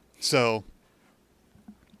 Yeah. So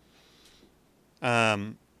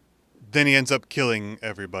then he ends up killing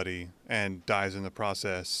everybody and dies in the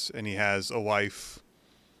process, and he has a wife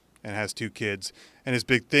and has 2 kids, and his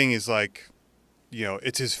big thing is like,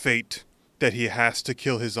 it's his fate that he has to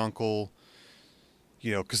kill his uncle,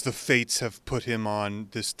 because the fates have put him on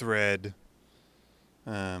this thread,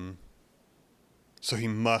 so he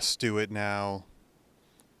must do it now.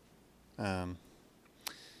 And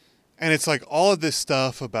it's like all of this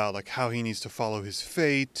stuff about like how he needs to follow his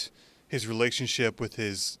fate, his relationship with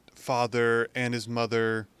his father and his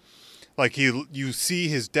mother. Like you see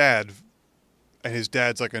his dad, and his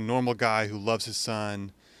dad's like a normal guy who loves his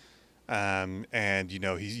son. And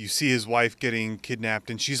you see his wife getting kidnapped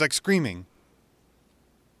and she's like screaming.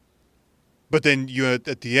 But then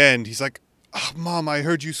at the end, he's like, "Oh, Mom, I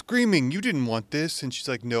heard you screaming. You didn't want this." And she's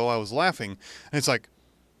like, "No, I was laughing." And it's like,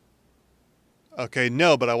 okay,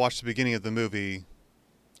 no, but I watched the beginning of the movie.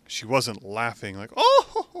 She wasn't laughing like,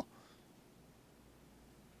 "Oh,"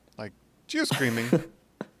 like she was screaming.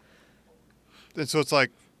 And so it's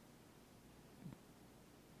like,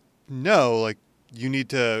 no, like you need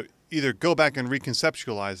to either go back and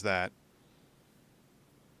reconceptualize that,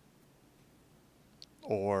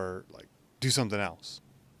 or like do something else.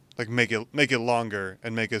 Like make it longer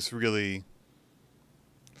and make us really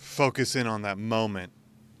focus in on that moment,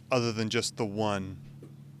 other than just the one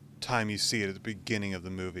time you see it at the beginning of the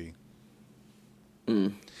movie.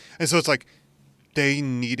 And so it's like they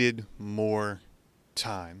needed more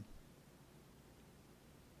time.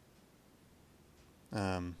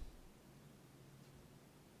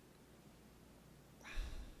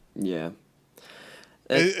 Yeah.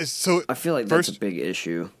 So I feel like that's a big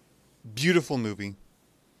issue. Beautiful movie.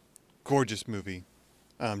 Gorgeous movie.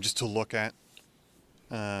 Just to look at.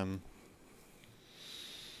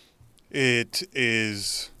 It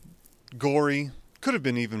is gory. Could have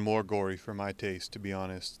been even more gory for my taste, to be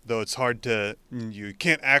honest. Though it's hard to... You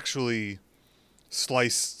can't actually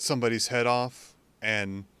slice somebody's head off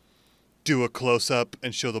and do a close-up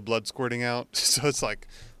and show the blood squirting out. So it's like...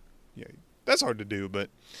 Yeah, that's hard to do, but...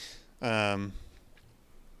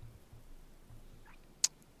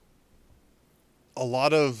 a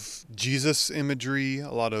lot of Jesus imagery,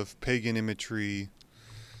 a lot of pagan imagery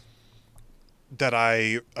that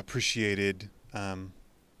I appreciated. I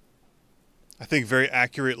think very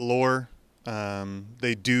accurate lore.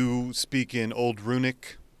 They do speak in Old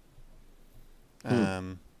Runic.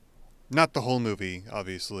 Not the whole movie,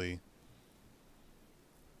 obviously.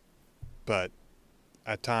 But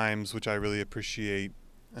at times, which I really appreciate.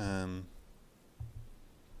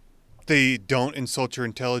 They don't insult your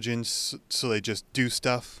intelligence, so they just do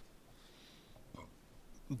stuff.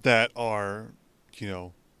 that are, you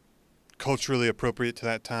know, culturally appropriate to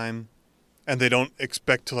that time, and they don't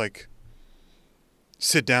expect to like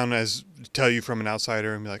sit down as tell you from an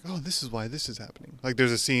outsider and be like, oh, this is why this is happening. Like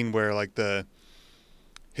there's a scene where like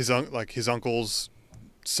his uncle's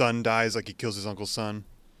son dies, like he kills his uncle's son,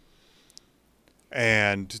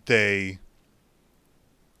 and they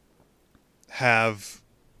have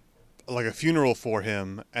like a funeral for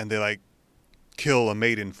him, and they like kill a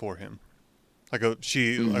maiden for him. Like a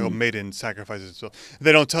Mm-hmm. maiden sacrifices herself.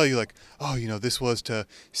 They don't tell you like, oh, this was to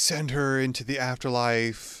send her into the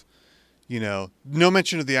afterlife. No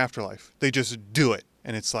mention of the afterlife. They just do it,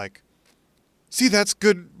 and it's like, see, that's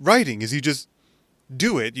good writing. Is you just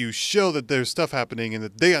do it. You show that there's stuff happening and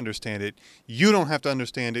that they understand it. You don't have to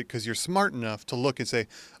understand it because you're smart enough to look and say,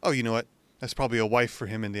 oh, you know what? That's probably a wife for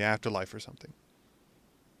him in the afterlife or something.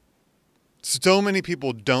 So many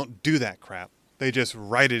people don't do that crap. They just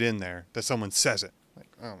write it in there that someone says it. Like,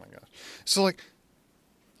 oh my gosh. So like,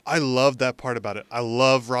 I love that part about it. I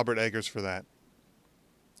love Robert Eggers for that.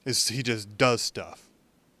 Is he just does stuff.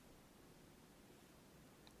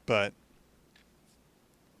 But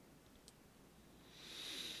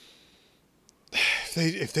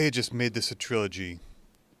if they had just made this a trilogy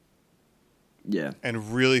Yeah.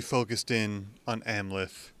 and really focused in on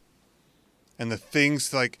Amleth and the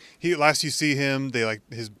things like last you see him, they like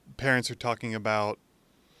his parents are talking about,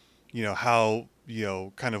 how,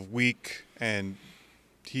 kind of weak and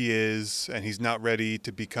he is, and he's not ready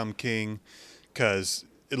to become king because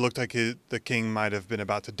it looked like the king might have been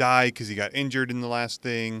about to die because he got injured in the last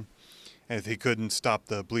thing. And if he couldn't stop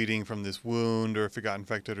the bleeding from this wound, or if it got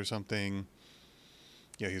infected or something,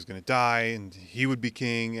 he was going to die, and he would be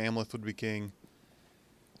king. Amleth would be king.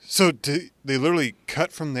 So they literally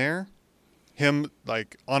cut from there, him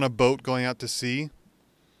like on a boat going out to sea.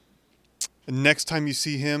 And next time you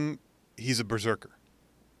see him, he's a berserker.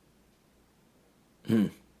 Hmm.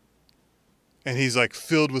 And he's like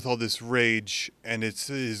filled with all this rage, and it's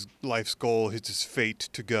his life's goal, it's his fate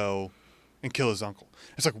to go and kill his uncle.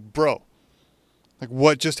 It's like, bro, like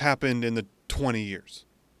what just happened in the 20 years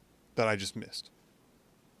that I just missed?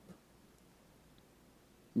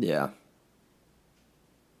 Yeah.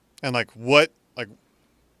 And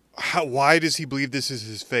why does he believe this is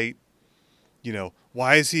his fate?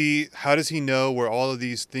 How does he know where all of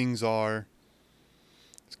these things are?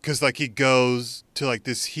 Because like he goes to like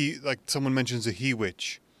this like someone mentions a he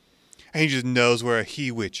witch, and he just knows where a he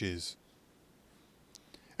witch is.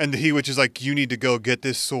 And the he witch is like, you need to go get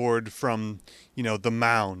this sword from, the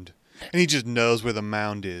mound. And he just knows where the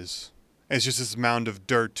mound is. And it's just this mound of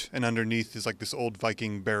dirt, and underneath is like this old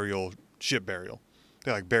Viking ship burial.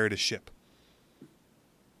 They like buried a ship.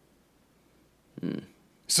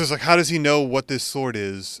 So it's like, how does he know what this sword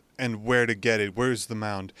is and where to get it? Where's the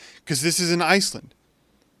mound? Because this is in Iceland.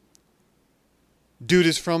 Dude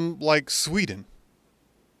is from like Sweden.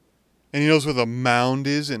 And he knows where the mound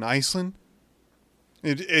is in Iceland.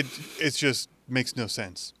 It just makes no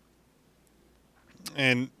sense.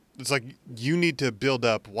 And it's like, you need to build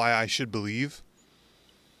up why I should believe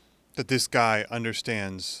that this guy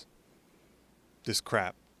understands this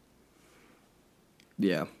crap.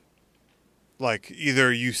 Yeah. Like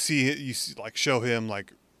either you see like show him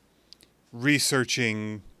like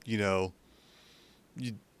researching,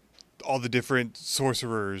 all the different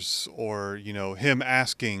sorcerers, or him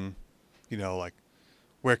asking, like,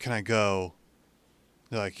 where can I go?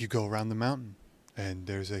 They're like, you go around the mountain, and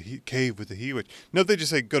there's a cave with a he witch. No, they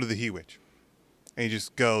just say go to the he witch, and he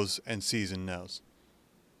just goes and sees and knows.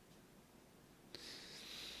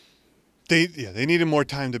 They needed more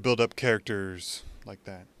time to build up characters like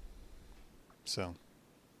that. So,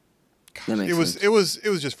 gosh, That makes sense. it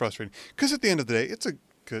was just frustrating because at the end of the day, it's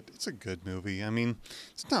a good movie. I mean,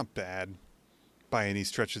 it's not bad by any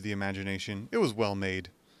stretch of the imagination. It was well made.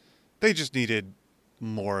 They just needed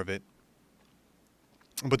more of it.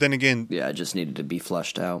 But then again, Yeah, it just needed to be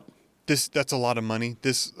fleshed out. that's a lot of money.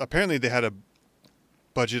 This apparently they had a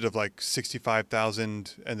budget of like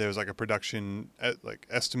 65,000, and there was like a production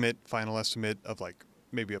final estimate of like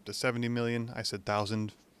maybe up to 70 million. I said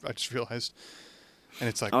thousand. I just realized, and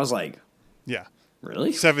it's like, I was like, yeah,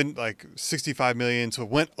 really? 65 million. So it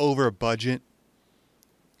went over budget,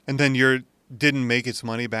 and then didn't make its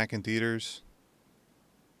money back in theaters,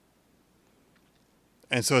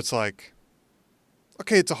 and so it's like,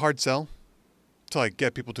 okay, it's a hard sell to like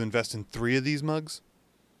get people to invest in 3 of these mugs.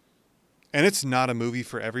 And it's not a movie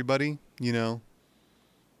for everybody,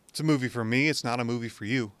 It's a movie for me. It's not a movie for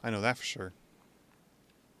you. I know that for sure.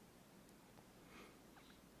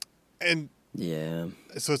 And Yeah.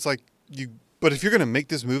 so it's like but if you're going to make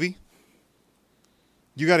this movie,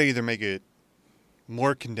 you got to either make it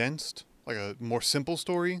more condensed, like a more simple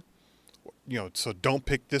story, so don't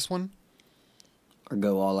pick this one. Or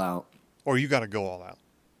go all out. Or you got to go all out.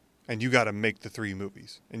 And you got to make the 3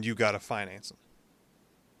 movies. And you got to finance them.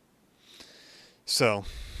 So,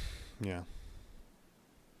 yeah.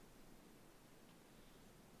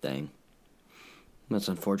 Dang. That's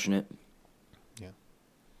unfortunate. Yeah.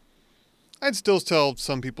 I'd still tell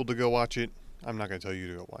some people to go watch it. I'm not going to tell you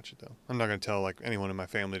to go watch it, though. I'm not going to tell, anyone in my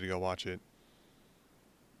family to go watch it.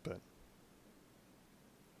 But.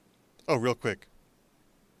 Oh, real quick.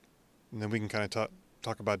 And then we can kind of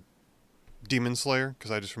talk about Demon Slayer, because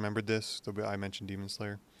I just remembered this. I mentioned Demon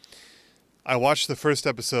Slayer. I watched the first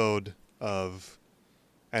episode of,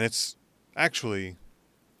 and it's actually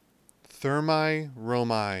Thermae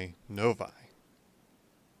Romae Novae.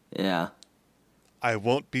 Yeah. I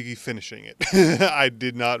won't be finishing it. I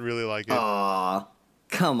did not really like it. Aw,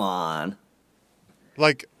 come on.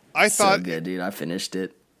 I thought... So good, dude. I finished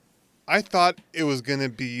it. I thought it was going to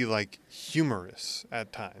be, humorous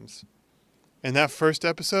at times. And that first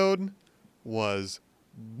episode was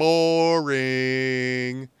boring.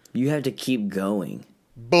 You had to keep going.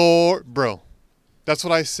 Bro, that's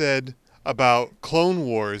what I said about Clone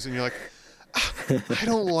Wars. And you're like, I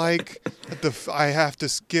don't like that I have to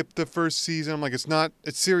skip the first season. I'm like, it's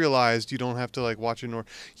serialized. You don't have to, watch it.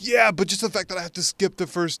 Yeah, but just the fact that I have to skip the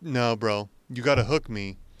first... No, bro. You got to hook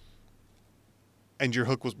me. And your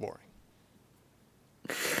hook was boring.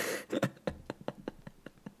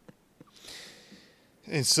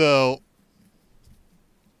 And so,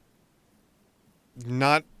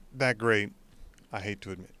 not that great, I hate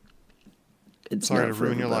to admit. It's sorry not to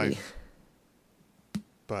ruin your everybody. life,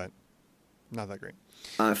 but not that great.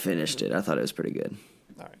 I finished it. I thought it was pretty good.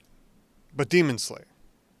 All right. But Demon Slayer.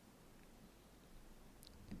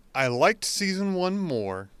 I liked season 1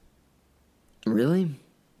 more. Really?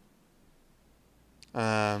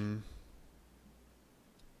 I'm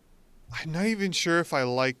not even sure if I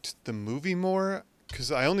liked the movie more,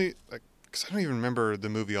 because I don't even remember the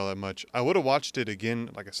movie all that much. I would have watched it again,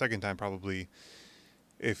 a second time probably,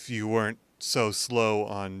 if you weren't so slow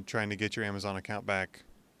on trying to get your Amazon account back.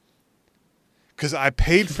 Because I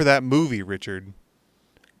paid for that movie, Richard.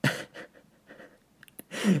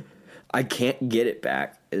 I can't get it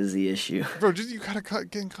back is the issue. Bro, you gotta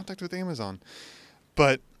get in contact with Amazon.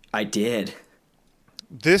 But I did.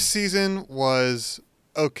 this season was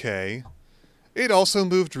okay. It also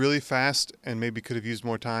moved really fast and maybe could have used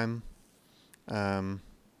more time.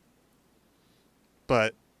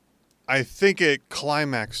 But I think it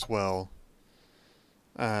climaxed well.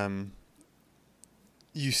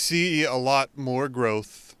 You see a lot more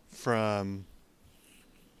growth from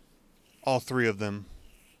all 3 of them.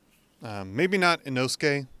 Maybe not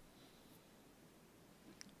Inosuke.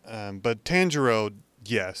 But Tanjiro,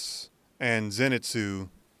 yes. And Zenitsu,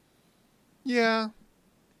 yeah.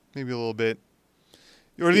 Maybe a little bit.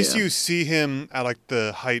 Or at least you see him at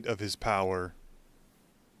the height of his power.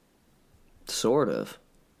 Sort of.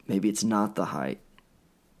 Maybe it's not the height.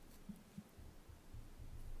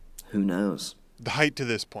 Who knows? The height to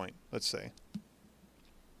this point, let's say.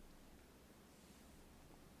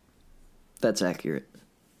 That's accurate.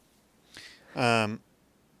 And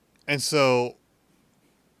so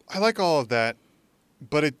I like all of that,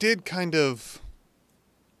 but it did kind of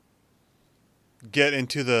get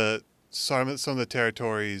into some of the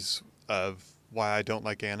territories of why I don't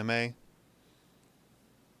like anime. And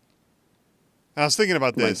I was thinking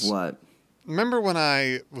about this. Like what? Remember when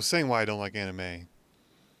I was saying why I don't like anime?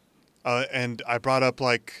 And I brought up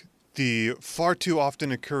the far too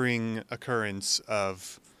often occurring occurrence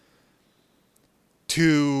of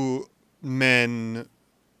 2 men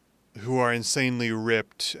who are insanely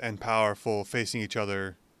ripped and powerful facing each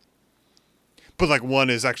other. But one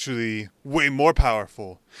is actually way more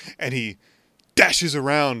powerful, and he dashes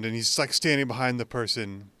around and he's standing behind the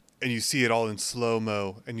person, and you see it all in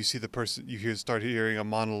slow-mo, and you see the person, start hearing a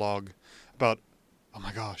monologue about, oh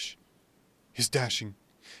my gosh, he's dashing.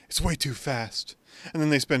 It's way too fast. And then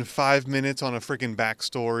they spend 5 minutes on a freaking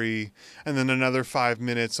backstory, and then another 5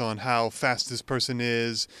 minutes on how fast this person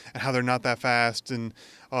is, and how they're not that fast, and,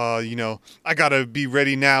 I gotta be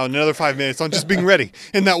ready now, and another 5 minutes on just being ready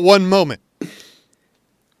in that one moment.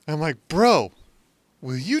 And I'm like, bro,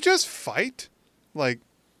 will you just fight? And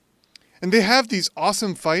they have these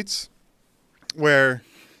awesome fights where,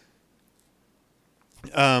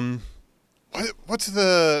 what's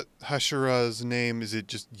the Hashira's name? Is it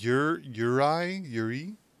just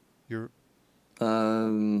Yuri?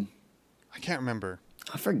 I can't remember.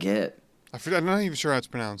 I forget. I'm not even sure how it's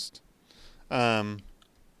pronounced.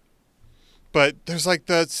 But there's like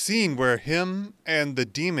that scene where him and the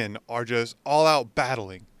demon are just all out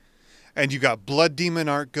battling. And you got blood demon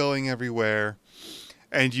art going everywhere.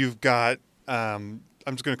 And you've got, I'm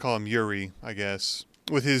just going to call him Yuri, I guess,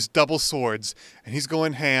 with his double swords. And he's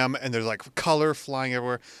going ham, and there's like color flying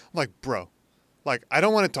everywhere. I'm like, bro, like, I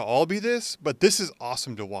don't want it to all be this, but this is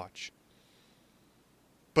awesome to watch.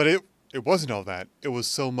 But it wasn't all that. It was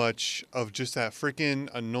so much of just that freaking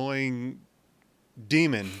annoying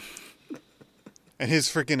demon and his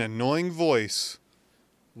freaking annoying voice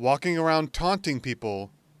walking around taunting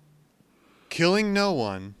people, killing no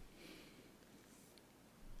one.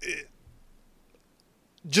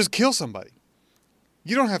 Just kill somebody.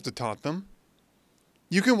 You don't have to taunt them.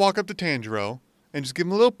 You can walk up to Tanjiro and just give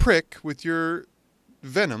him a little prick with your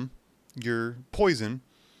venom, your poison,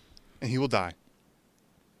 and he will die.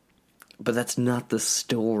 But that's not the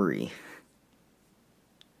story.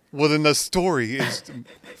 Well, then the story is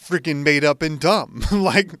freaking made up and dumb.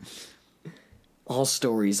 Like, all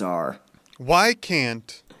stories are. Why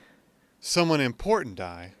can't someone important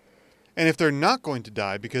die? And if they're not going to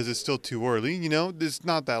die because it's still too early, you know, it's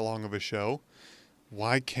not that long of a show,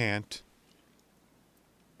 why can't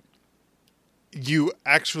you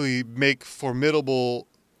actually make formidable,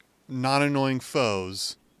 non-annoying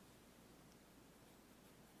foes?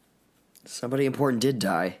 Somebody important did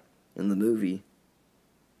die in the movie.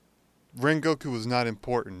 Rengoku was not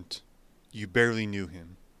important. You barely knew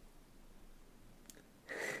him.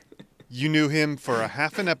 You knew him for a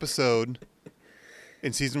half an episode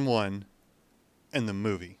in season 1 and the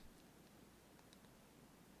movie.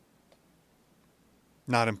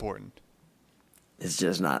 Not important. It's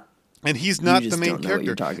just not. And he's not the main don't know what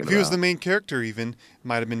you're character. talking If he was about. the main character even, it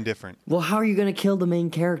might have been different. Well, how are you going to kill the main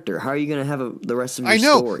character? How are you going to have the rest of your I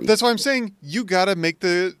know. story? That's why I'm saying you got to make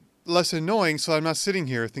the less annoying so I'm not sitting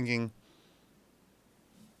here thinking,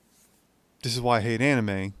 this is why I hate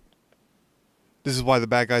anime. This is why the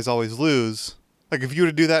bad guys always lose. Like, if you were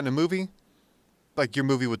to do that in a movie, like, your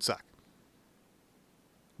movie would suck.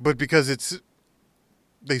 But because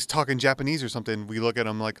they talk in Japanese or something, we look at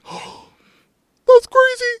them like, oh, that's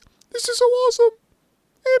crazy. This is so awesome.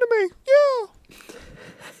 Anime,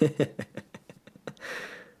 yeah.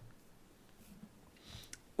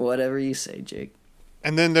 Whatever you say, Jake.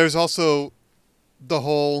 And then there's also the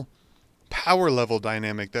whole power level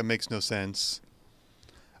dynamic that makes no sense.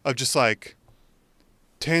 Of just like,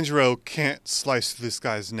 Tanjiro can't slice this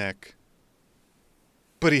guy's neck,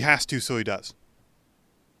 but he has to, so he does.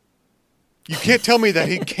 You can't tell me that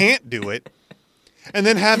he can't do it and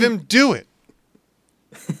then have him do it.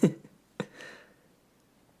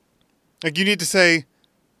 Like, you need to say,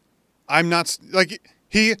 I'm not, like,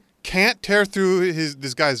 he can't tear through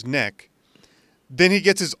this guy's neck. Then he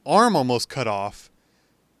gets his arm almost cut off.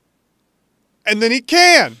 And then he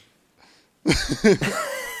can.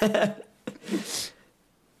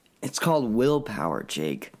 It's called willpower,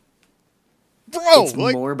 Jake. Bro, It's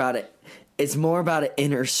more about it. It's more about an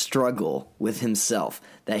inner struggle with himself,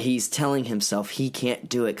 that he's telling himself he can't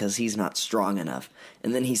do it because he's not strong enough.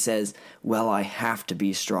 And then he says, well, I have to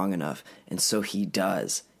be strong enough. And so he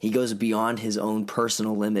does. He goes beyond his own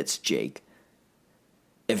personal limits, Jake.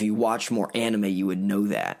 If you watch more anime, you would know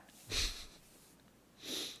that.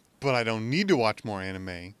 But I don't need to watch more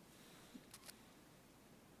anime.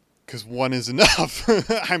 Because one is enough.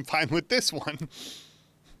 I'm fine with this one.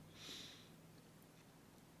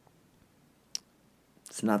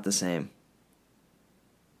 It's not the same.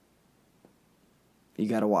 You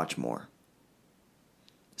gotta watch more.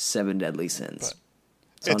 7 Deadly Sins.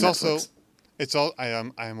 But it's on also, Netflix.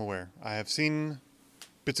 I am aware. I have seen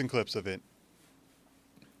bits and clips of it.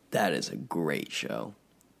 That is a great show.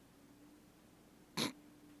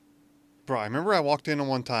 Bro, I remember I walked in on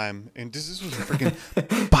one time, and this was a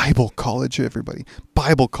freaking Bible college, everybody.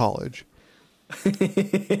 Bible college.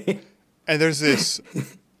 And there's this,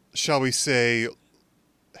 shall we say,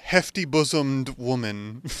 hefty-bosomed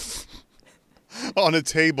woman on a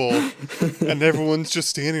table, and everyone's just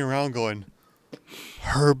standing around going,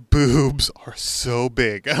 her boobs are so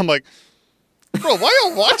big. And I'm like, bro, why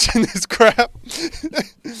y'all watching this crap?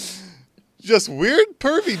 Just weird,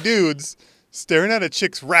 pervy dudes staring at a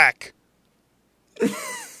chick's rack.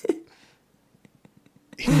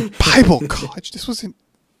 In Bible college. This wasn't.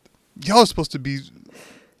 Y'all are supposed to be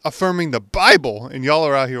affirming the Bible, and y'all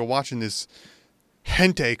are out here watching this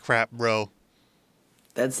hentai crap, bro.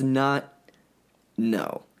 That's not.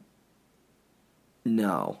 No.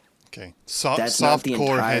 Okay. That's not the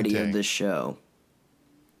Softcore entirety hentai. of the show.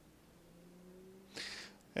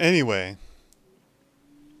 Anyway,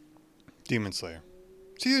 Demon Slayer.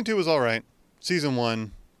 Season 2 was alright. Season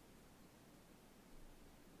 1,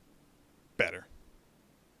 better.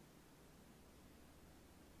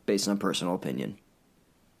 based on personal opinion.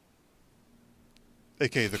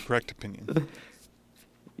 AKA the correct opinion.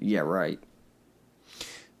 Yeah, right.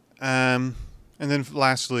 And then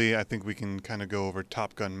lastly, I think we can kind of go over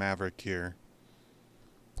Top Gun Maverick here.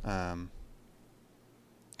 Have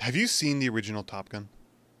you seen the original Top Gun?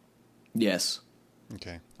 Yes.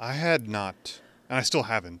 Okay. I had not, and I still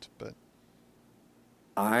haven't, but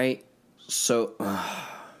So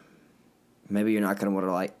maybe you're not gonna want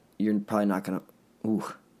to like. You're probably not gonna.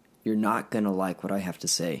 Ooh, you're not gonna like what I have to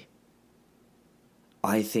say.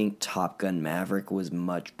 I think Top Gun Maverick was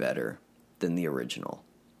much better than the original.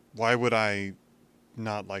 why would I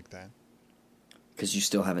not like that? Because you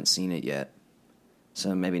still haven't seen it yet.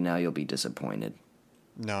 So maybe now you'll be disappointed.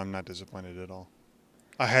 No, I'm not disappointed at all.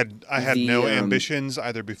 I had The, no ambitions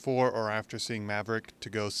either before or after seeing Maverick to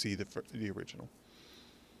go see the original.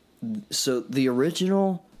 So the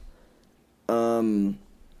original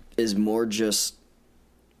is more just...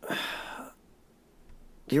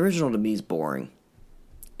 The original to me is boring.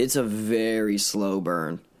 It's a very slow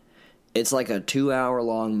burn. It's like a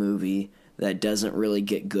 2-hour-long movie that doesn't really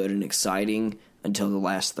get good and exciting until the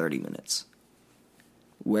last 30 minutes.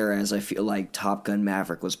 Whereas I feel like Top Gun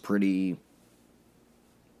Maverick was pretty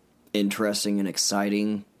interesting and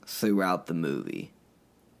exciting throughout the movie.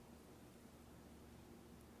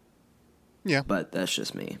 Yeah. But that's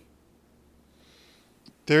just me.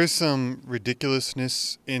 There's some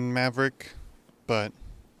ridiculousness in Maverick, but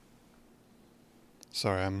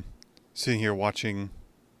sorry, I'm sitting here watching.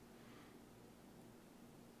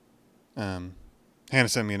 Hannah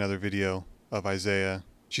sent me another video of Isaiah.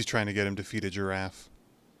 She's trying to get him to feed a giraffe,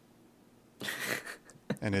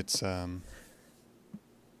 and it's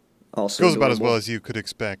Also goes about as adorable. well as you could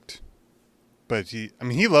expect. But he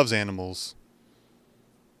loves animals.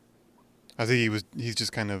 I think he's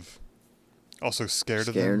just kind of also scared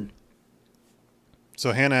of them.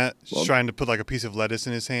 So Hannah is trying to put like a piece of lettuce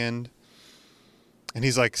in his hand, and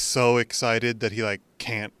he's like so excited that he like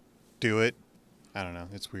can't do it. I don't know.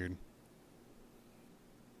 It's weird.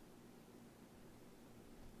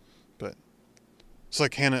 But it's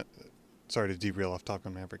like Hannah. Sorry to derail off Top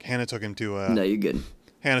Gun Maverick. Hannah took him to. No, you're good.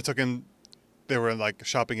 Hannah took him. They were like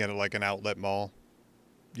shopping at like an outlet mall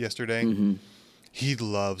yesterday. Mm-hmm. He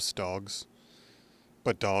loves dogs,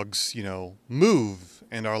 but dogs, move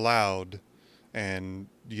and are loud, and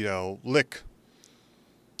lick.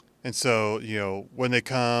 And so, when they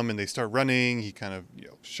come and they start running, he kind of,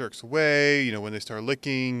 shirks away. When they start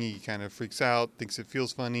licking, he kind of freaks out, thinks it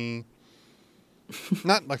feels funny.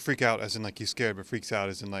 Not like freak out as in like he's scared, but freaks out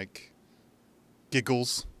as in like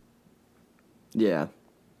giggles. Yeah.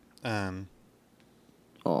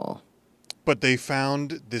 But they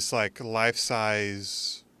found this like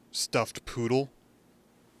life-size stuffed poodle.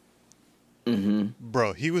 Mm-hmm.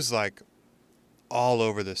 Bro, he was like all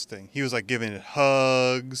over this thing. He was like giving it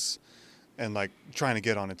hugs and like trying to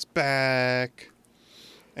get on its back.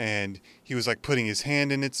 And he was like putting his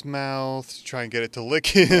hand in its mouth to try and get it to lick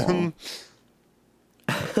him.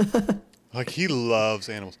 Like he loves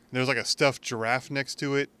animals. There was like a stuffed giraffe next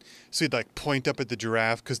to it. So he'd like point up at the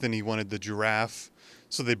giraffe because then he wanted the giraffe.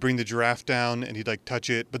 So they'd bring the giraffe down and he'd like touch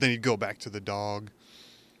it, but then he'd go back to the dog.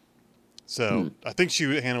 So I think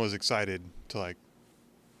Hannah was excited to like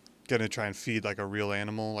gonna try and feed like a real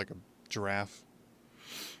animal, like a giraffe.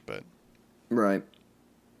 But Right.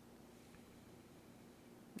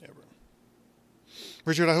 yeah, bro.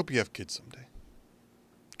 Richard, I hope you have kids someday.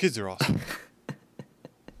 Kids are awesome.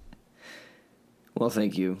 Well,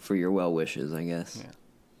 thank you for your well wishes, I guess. Yeah.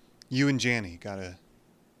 You and Janny gotta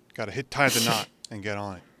tie the knot and get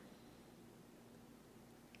on it.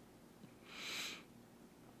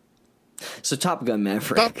 So Top Gun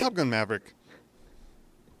Maverick. Top Gun Maverick.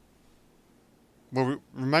 Well,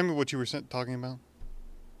 remind me what you were talking about.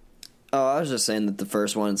 Oh, I was just saying that the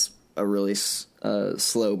first one's a really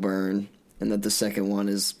slow burn, and that the second one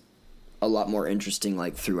is a lot more interesting,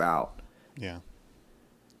 like throughout. Yeah.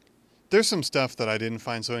 There's some stuff that I didn't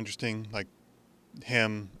find so interesting, like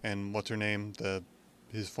him and what's her name,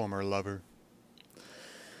 his former lover.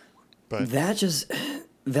 But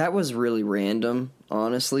that was really random,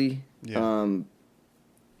 honestly. yeah.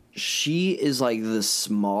 She is like the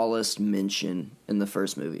smallest mention in the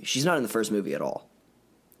first movie. She's not in the first movie at all.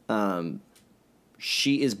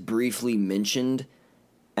 She is briefly mentioned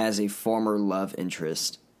as a former love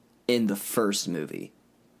interest in the first movie.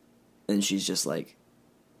 And she's just like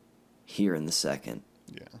here in the second.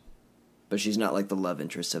 Yeah. But she's not like the love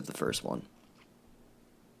interest of the first one.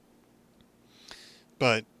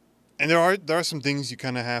 And there are some things you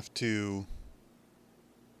kind of have to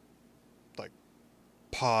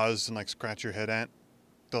pause and like scratch your head at.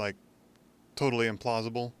 They're like totally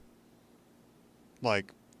implausible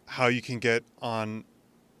like how you can get on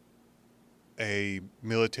a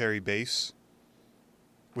military base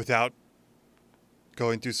without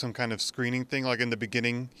going through some kind of screening thing. Like in the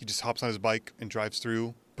beginning, he just hops on his bike and drives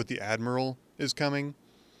through, but the admiral is coming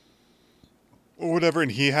or whatever,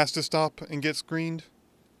 and he has to stop and get screened.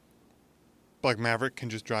 Like Maverick can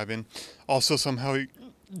just drive in. Also, somehow he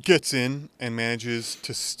gets in and manages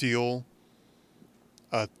to steal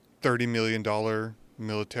a $30 million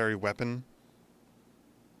military weapon,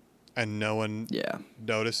 and no one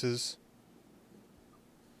notices.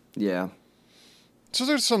 Yeah. So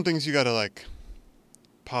there's some things you gotta like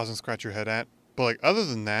pause and scratch your head at. But like other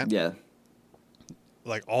than that, Yeah.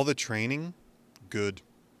 like all the training, good.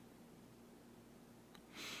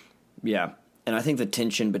 Yeah. And I think the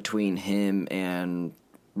tension between him and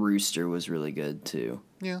Rooster was really good too.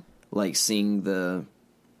 Yeah. Like seeing the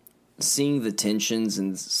tensions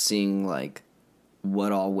and seeing like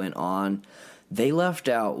what all went on. They left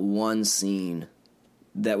out one scene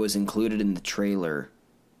that was included in the trailer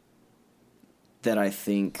that I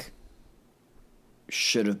think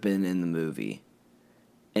should have been in the movie.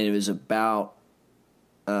 And it was about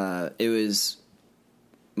it was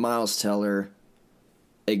Miles Teller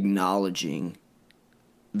acknowledging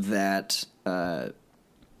that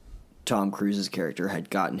Tom Cruise's character had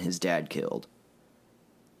gotten his dad killed.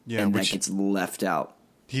 Yeah, and which that gets left out.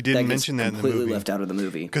 He didn't mention that in the movie. Completely left out of the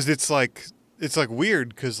movie. Because it's like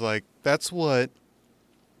weird, because like that's what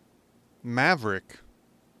Maverick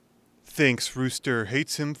thinks Rooster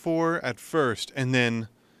hates him for at first, and then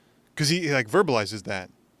because he like verbalizes that.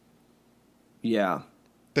 Yeah.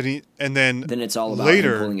 Then it's all about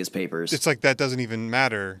later, him pulling his papers. It's like that doesn't even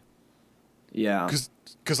matter. Yeah.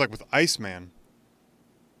 Because like with Iceman,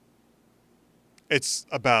 it's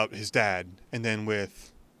about his dad, and then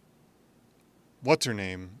with what's her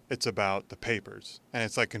name, it's about the papers, and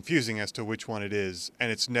it's like confusing as to which one it is, and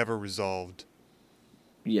it's never resolved.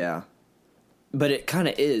 Yeah. But it kind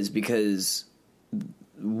of is, because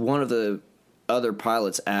one of the other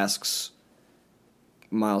pilots asks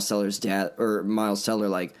Miles Teller's dad, or Miles Teller,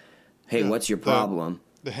 like, hey, what's your problem?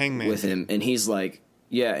 The hangman with him. And he's like,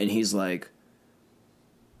 you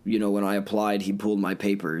know, when I applied, he pulled my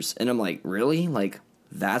papers. And I'm like, really? Like,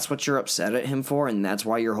 that's what you're upset at him for? And that's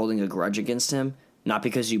why you're holding a grudge against him? Not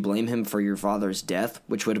because you blame him for your father's death,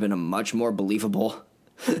 which would have been a much more believable...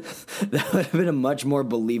 that would have been a much more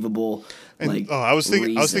believable, I was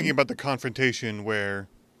thinking reason. About the confrontation where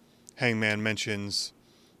Hangman mentions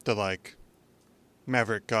the, like,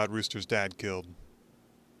 Maverick got Rooster's dad killed.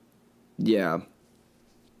 Yeah.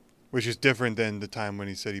 Which is different than the time when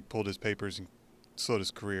he said he pulled his papers and slowed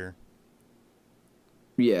his career.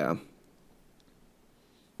 Yeah.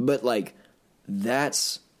 But, like,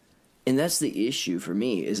 that's the issue for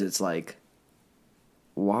me, is it's like,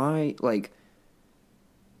 why, like,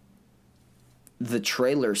 the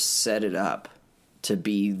trailer set it up to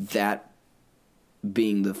be that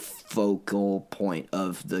being the focal point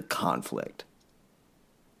of the conflict.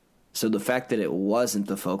 So the fact that it wasn't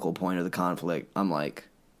the focal point of the conflict, I'm like,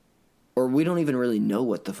 or we don't even really know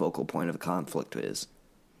what the focal point of the conflict is.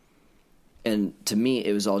 And to me,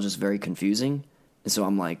 it was all just very confusing. And so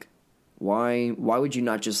I'm like, why would you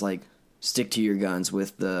not just like stick to your guns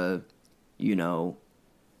with the, you know,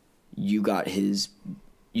 you got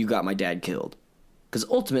my dad killed? Because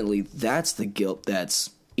ultimately, that's the guilt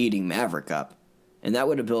that's eating Maverick up. And that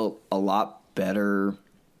would have built a lot better,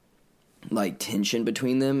 like, tension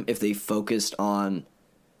between them if they focused on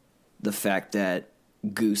the fact that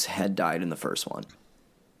Goose had died in the first one.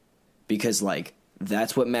 Because, like,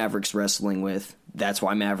 that's what Maverick's wrestling with. That's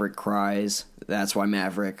why Maverick cries. That's why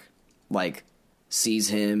Maverick, like, sees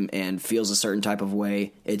him and feels a certain type of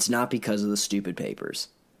way. It's not because of the stupid papers.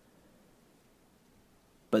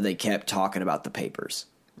 But they kept talking about the papers.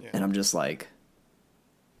 Yeah. And I'm just like,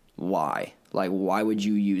 why? Like, why would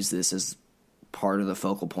you use this as part of the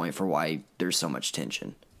focal point for why there's so much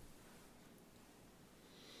tension?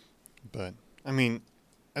 But, I mean,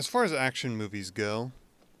 as far as action movies go,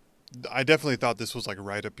 I definitely thought this was, like,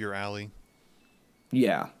 right up your alley.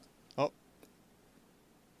 Yeah. Oh.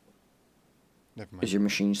 Never mind. Is your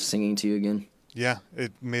machine singing to you again? Yeah,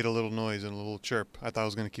 it made a little noise and a little chirp. I thought I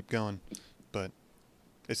was going to keep going, but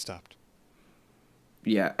it stopped.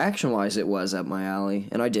 Yeah, action-wise, it was up my alley,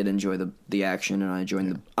 and I did enjoy the action, and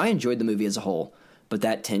I enjoyed the movie as a whole. But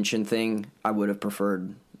that tension thing, I would have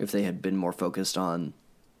preferred if they had been more focused on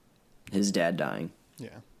his dad dying.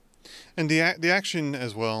 Yeah, and the action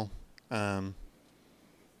as well. The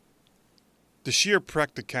sheer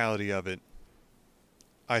practicality of it,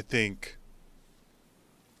 I think,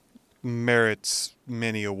 merits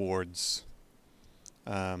many awards.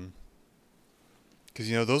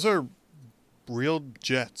 Because, those are real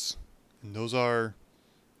jets. And those are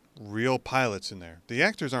real pilots in there. The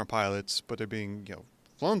actors aren't pilots, but they're being,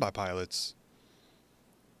 flown by pilots.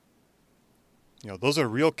 Those are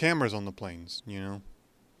real cameras on the planes,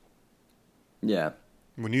 Yeah.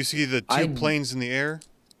 When you see the two planes in the air,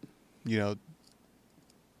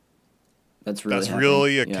 that's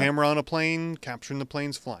really a camera on a plane capturing the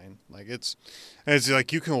planes flying. Like it's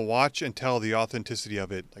like you can watch and tell the authenticity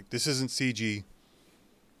of it. Like this isn't CG.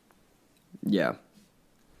 Yeah.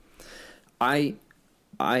 I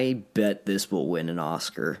bet this will win an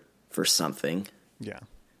Oscar for something. Yeah.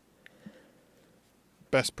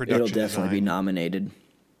 Best production It'll definitely be nominated.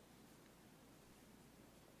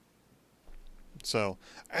 So,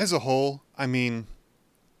 as a whole, I mean,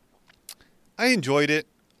 I enjoyed it.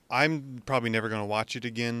 I'm probably never going to watch it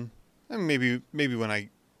again. And maybe when I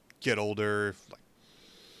get older, if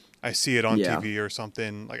I see it on TV or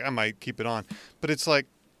something, I might keep it on. But it's like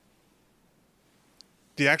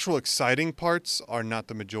the actual exciting parts are not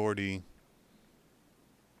the majority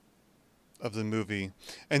of the movie,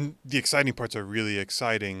 and the exciting parts are really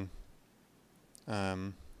exciting.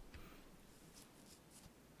 But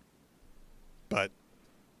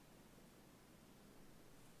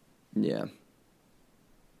yeah,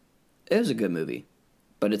 it was a good movie,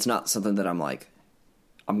 but it's not something that I'm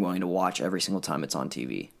going to watch every single time it's on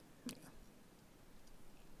TV.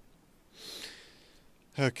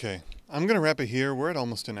 Okay, I'm gonna wrap it here. We're at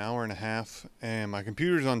almost an hour and a half, and my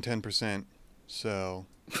computer's on 10%, so.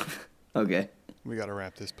 Okay. We got to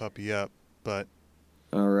wrap this puppy up, but...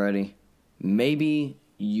 Alrighty. Maybe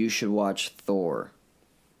you should watch Thor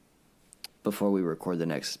before we record the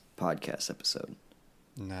next podcast episode.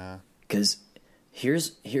 Nah. Because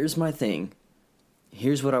here's my thing.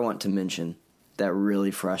 Here's what I want to mention that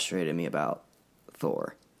really frustrated me about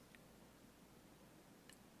Thor.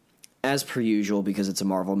 As per usual, because it's a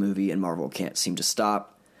Marvel movie and Marvel can't seem to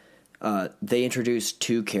stop, they introduced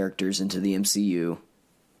two characters into the MCU.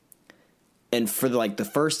 And for the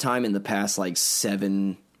first time in the past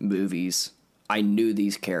 7 movies, I knew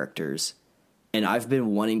these characters. And I've been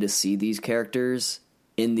wanting to see these characters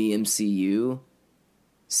in the MCU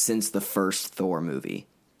since the first Thor movie.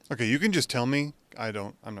 Okay, you can just tell me.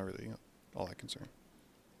 I'm not really all that concerned.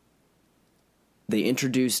 They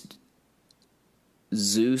introduced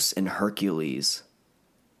Zeus and Hercules.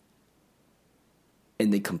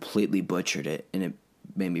 And they completely butchered it, and it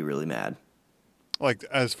made me really mad.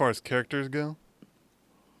 As far as characters go?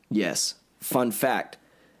 Yes. Fun fact,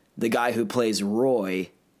 the guy who plays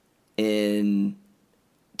Roy in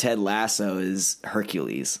Ted Lasso is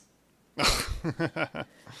Hercules. And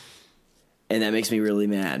that makes me really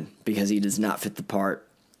mad because he does not fit the part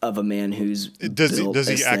of a man who's does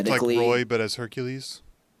he act like Roy but as Hercules?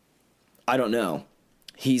 I don't know.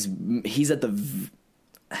 He's at the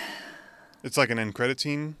It's like an end credit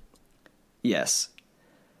scene? Yes.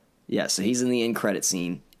 Yeah, so he's in the end credit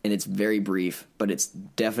scene, and it's very brief, but it's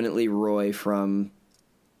definitely Roy from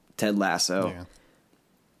Ted Lasso. Yeah.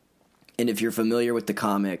 And if you're familiar with the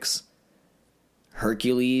comics,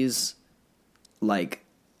 Hercules,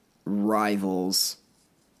 rivals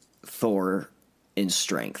Thor in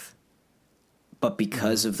strength. But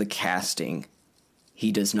because of the casting,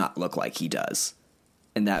 he does not look like he does.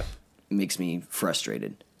 And that makes me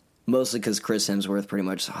frustrated. Mostly because Chris Hemsworth pretty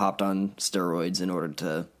much hopped on steroids in order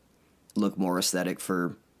to look more aesthetic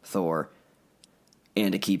for Thor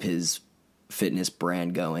and to keep his fitness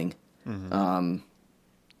brand going. Mm-hmm.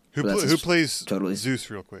 Who plays Zeus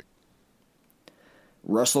real quick?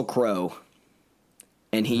 Russell Crowe.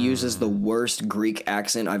 And he uses the worst Greek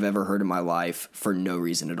accent I've ever heard in my life for no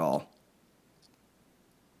reason at all.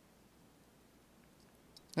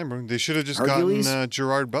 Hey, bro, they should have just Hercules? gotten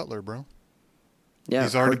Gerard Butler, bro. Yeah,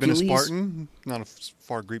 he's already Hercules, been a Spartan. Not a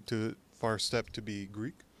far step to be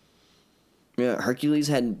Greek. Yeah, Hercules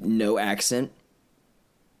had no accent.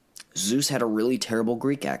 Zeus had a really terrible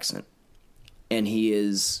Greek accent. And he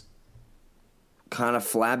is kind of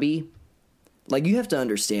flabby. You have to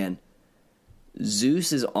understand,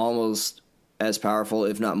 Zeus is almost as powerful,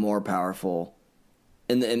 if not more powerful,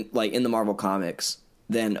 in the Marvel comics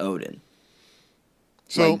than Odin.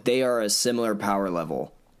 So they are a similar power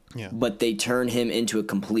level. Yeah. But they turn him into a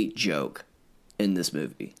complete joke in this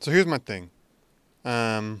movie. So here's my thing.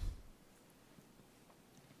 I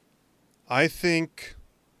think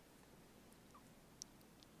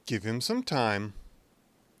give him some time.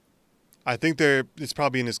 I think it's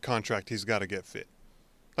probably in his contract he's got to get fit.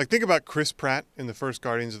 Think about Chris Pratt in the first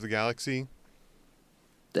Guardians of the Galaxy.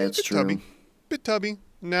 That's true. Bit tubby.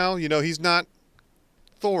 Now, he's not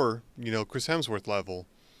Thor, Chris Hemsworth level.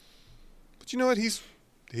 But you know what? He's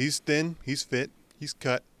thin. He's fit. He's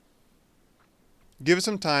cut. Give it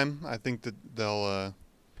some time. I think that they'll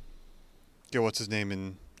get what's his name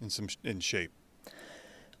in shape.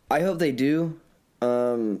 I hope they do,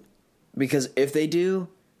 because if they do,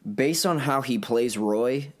 based on how he plays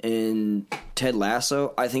Roy in Ted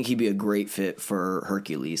Lasso, I think he'd be a great fit for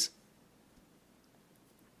Hercules.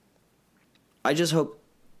 I just hope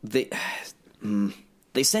they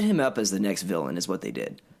set him up as the next villain is what they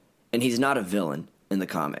did. And he's not a villain in the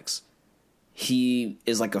comics. He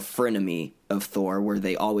is like a frenemy of Thor where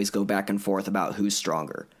they always go back and forth about who's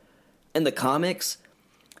stronger. In the comics,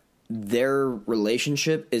 their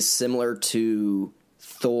relationship is similar to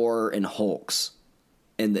Thor and Hulk's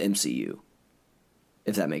in the MCU,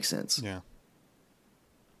 if that makes sense. Yeah.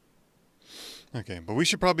 Okay, but we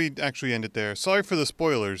should probably actually end it there. Sorry for the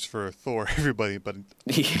spoilers for Thor, everybody, but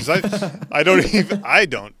because I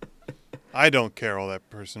don't care all that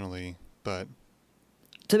personally, but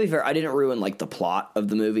to be fair, I didn't ruin like the plot of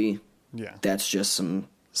the movie. Yeah, that's just some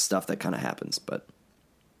stuff that kind of happens, but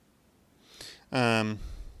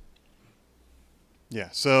yeah.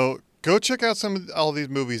 So go check out all these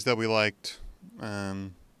movies that we liked.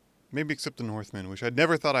 Maybe except The Northman, which I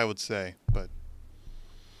never thought I would say, but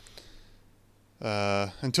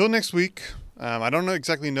until next week, I don't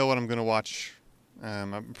exactly know what I'm going to watch.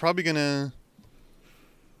 I'm probably going to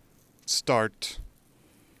start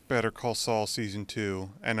Better Call Saul Season 2,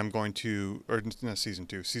 and I'm going to, or not Season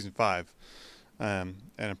 2, Season 5, and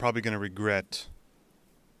I'm probably going to regret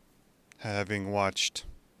having watched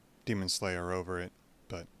Demon Slayer over it,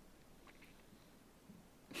 but,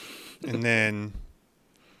 and then,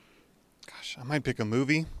 gosh, I might pick a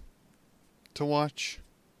movie to watch.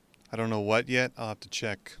 I don't know what yet. I'll have to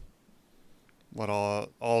check what all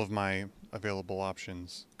of my available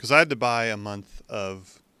options. Because I had to buy a month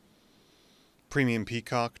of Premium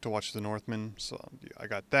Peacock to watch The Northman. So I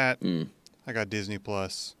got that. I got Disney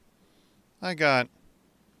Plus. I got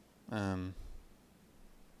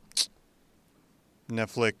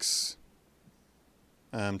Netflix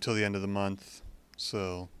till the end of the month.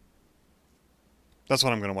 So that's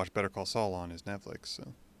what I'm going to watch Better Call Saul on is Netflix. So.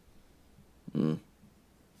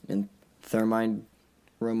 And Thermine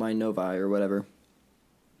Romine Novi or whatever.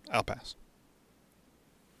 I'll pass.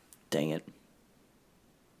 Dang it.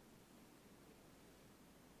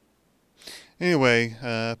 Anyway,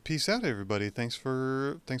 peace out, everybody. Thanks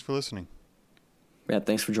for listening. Yeah,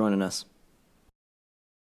 thanks for joining us.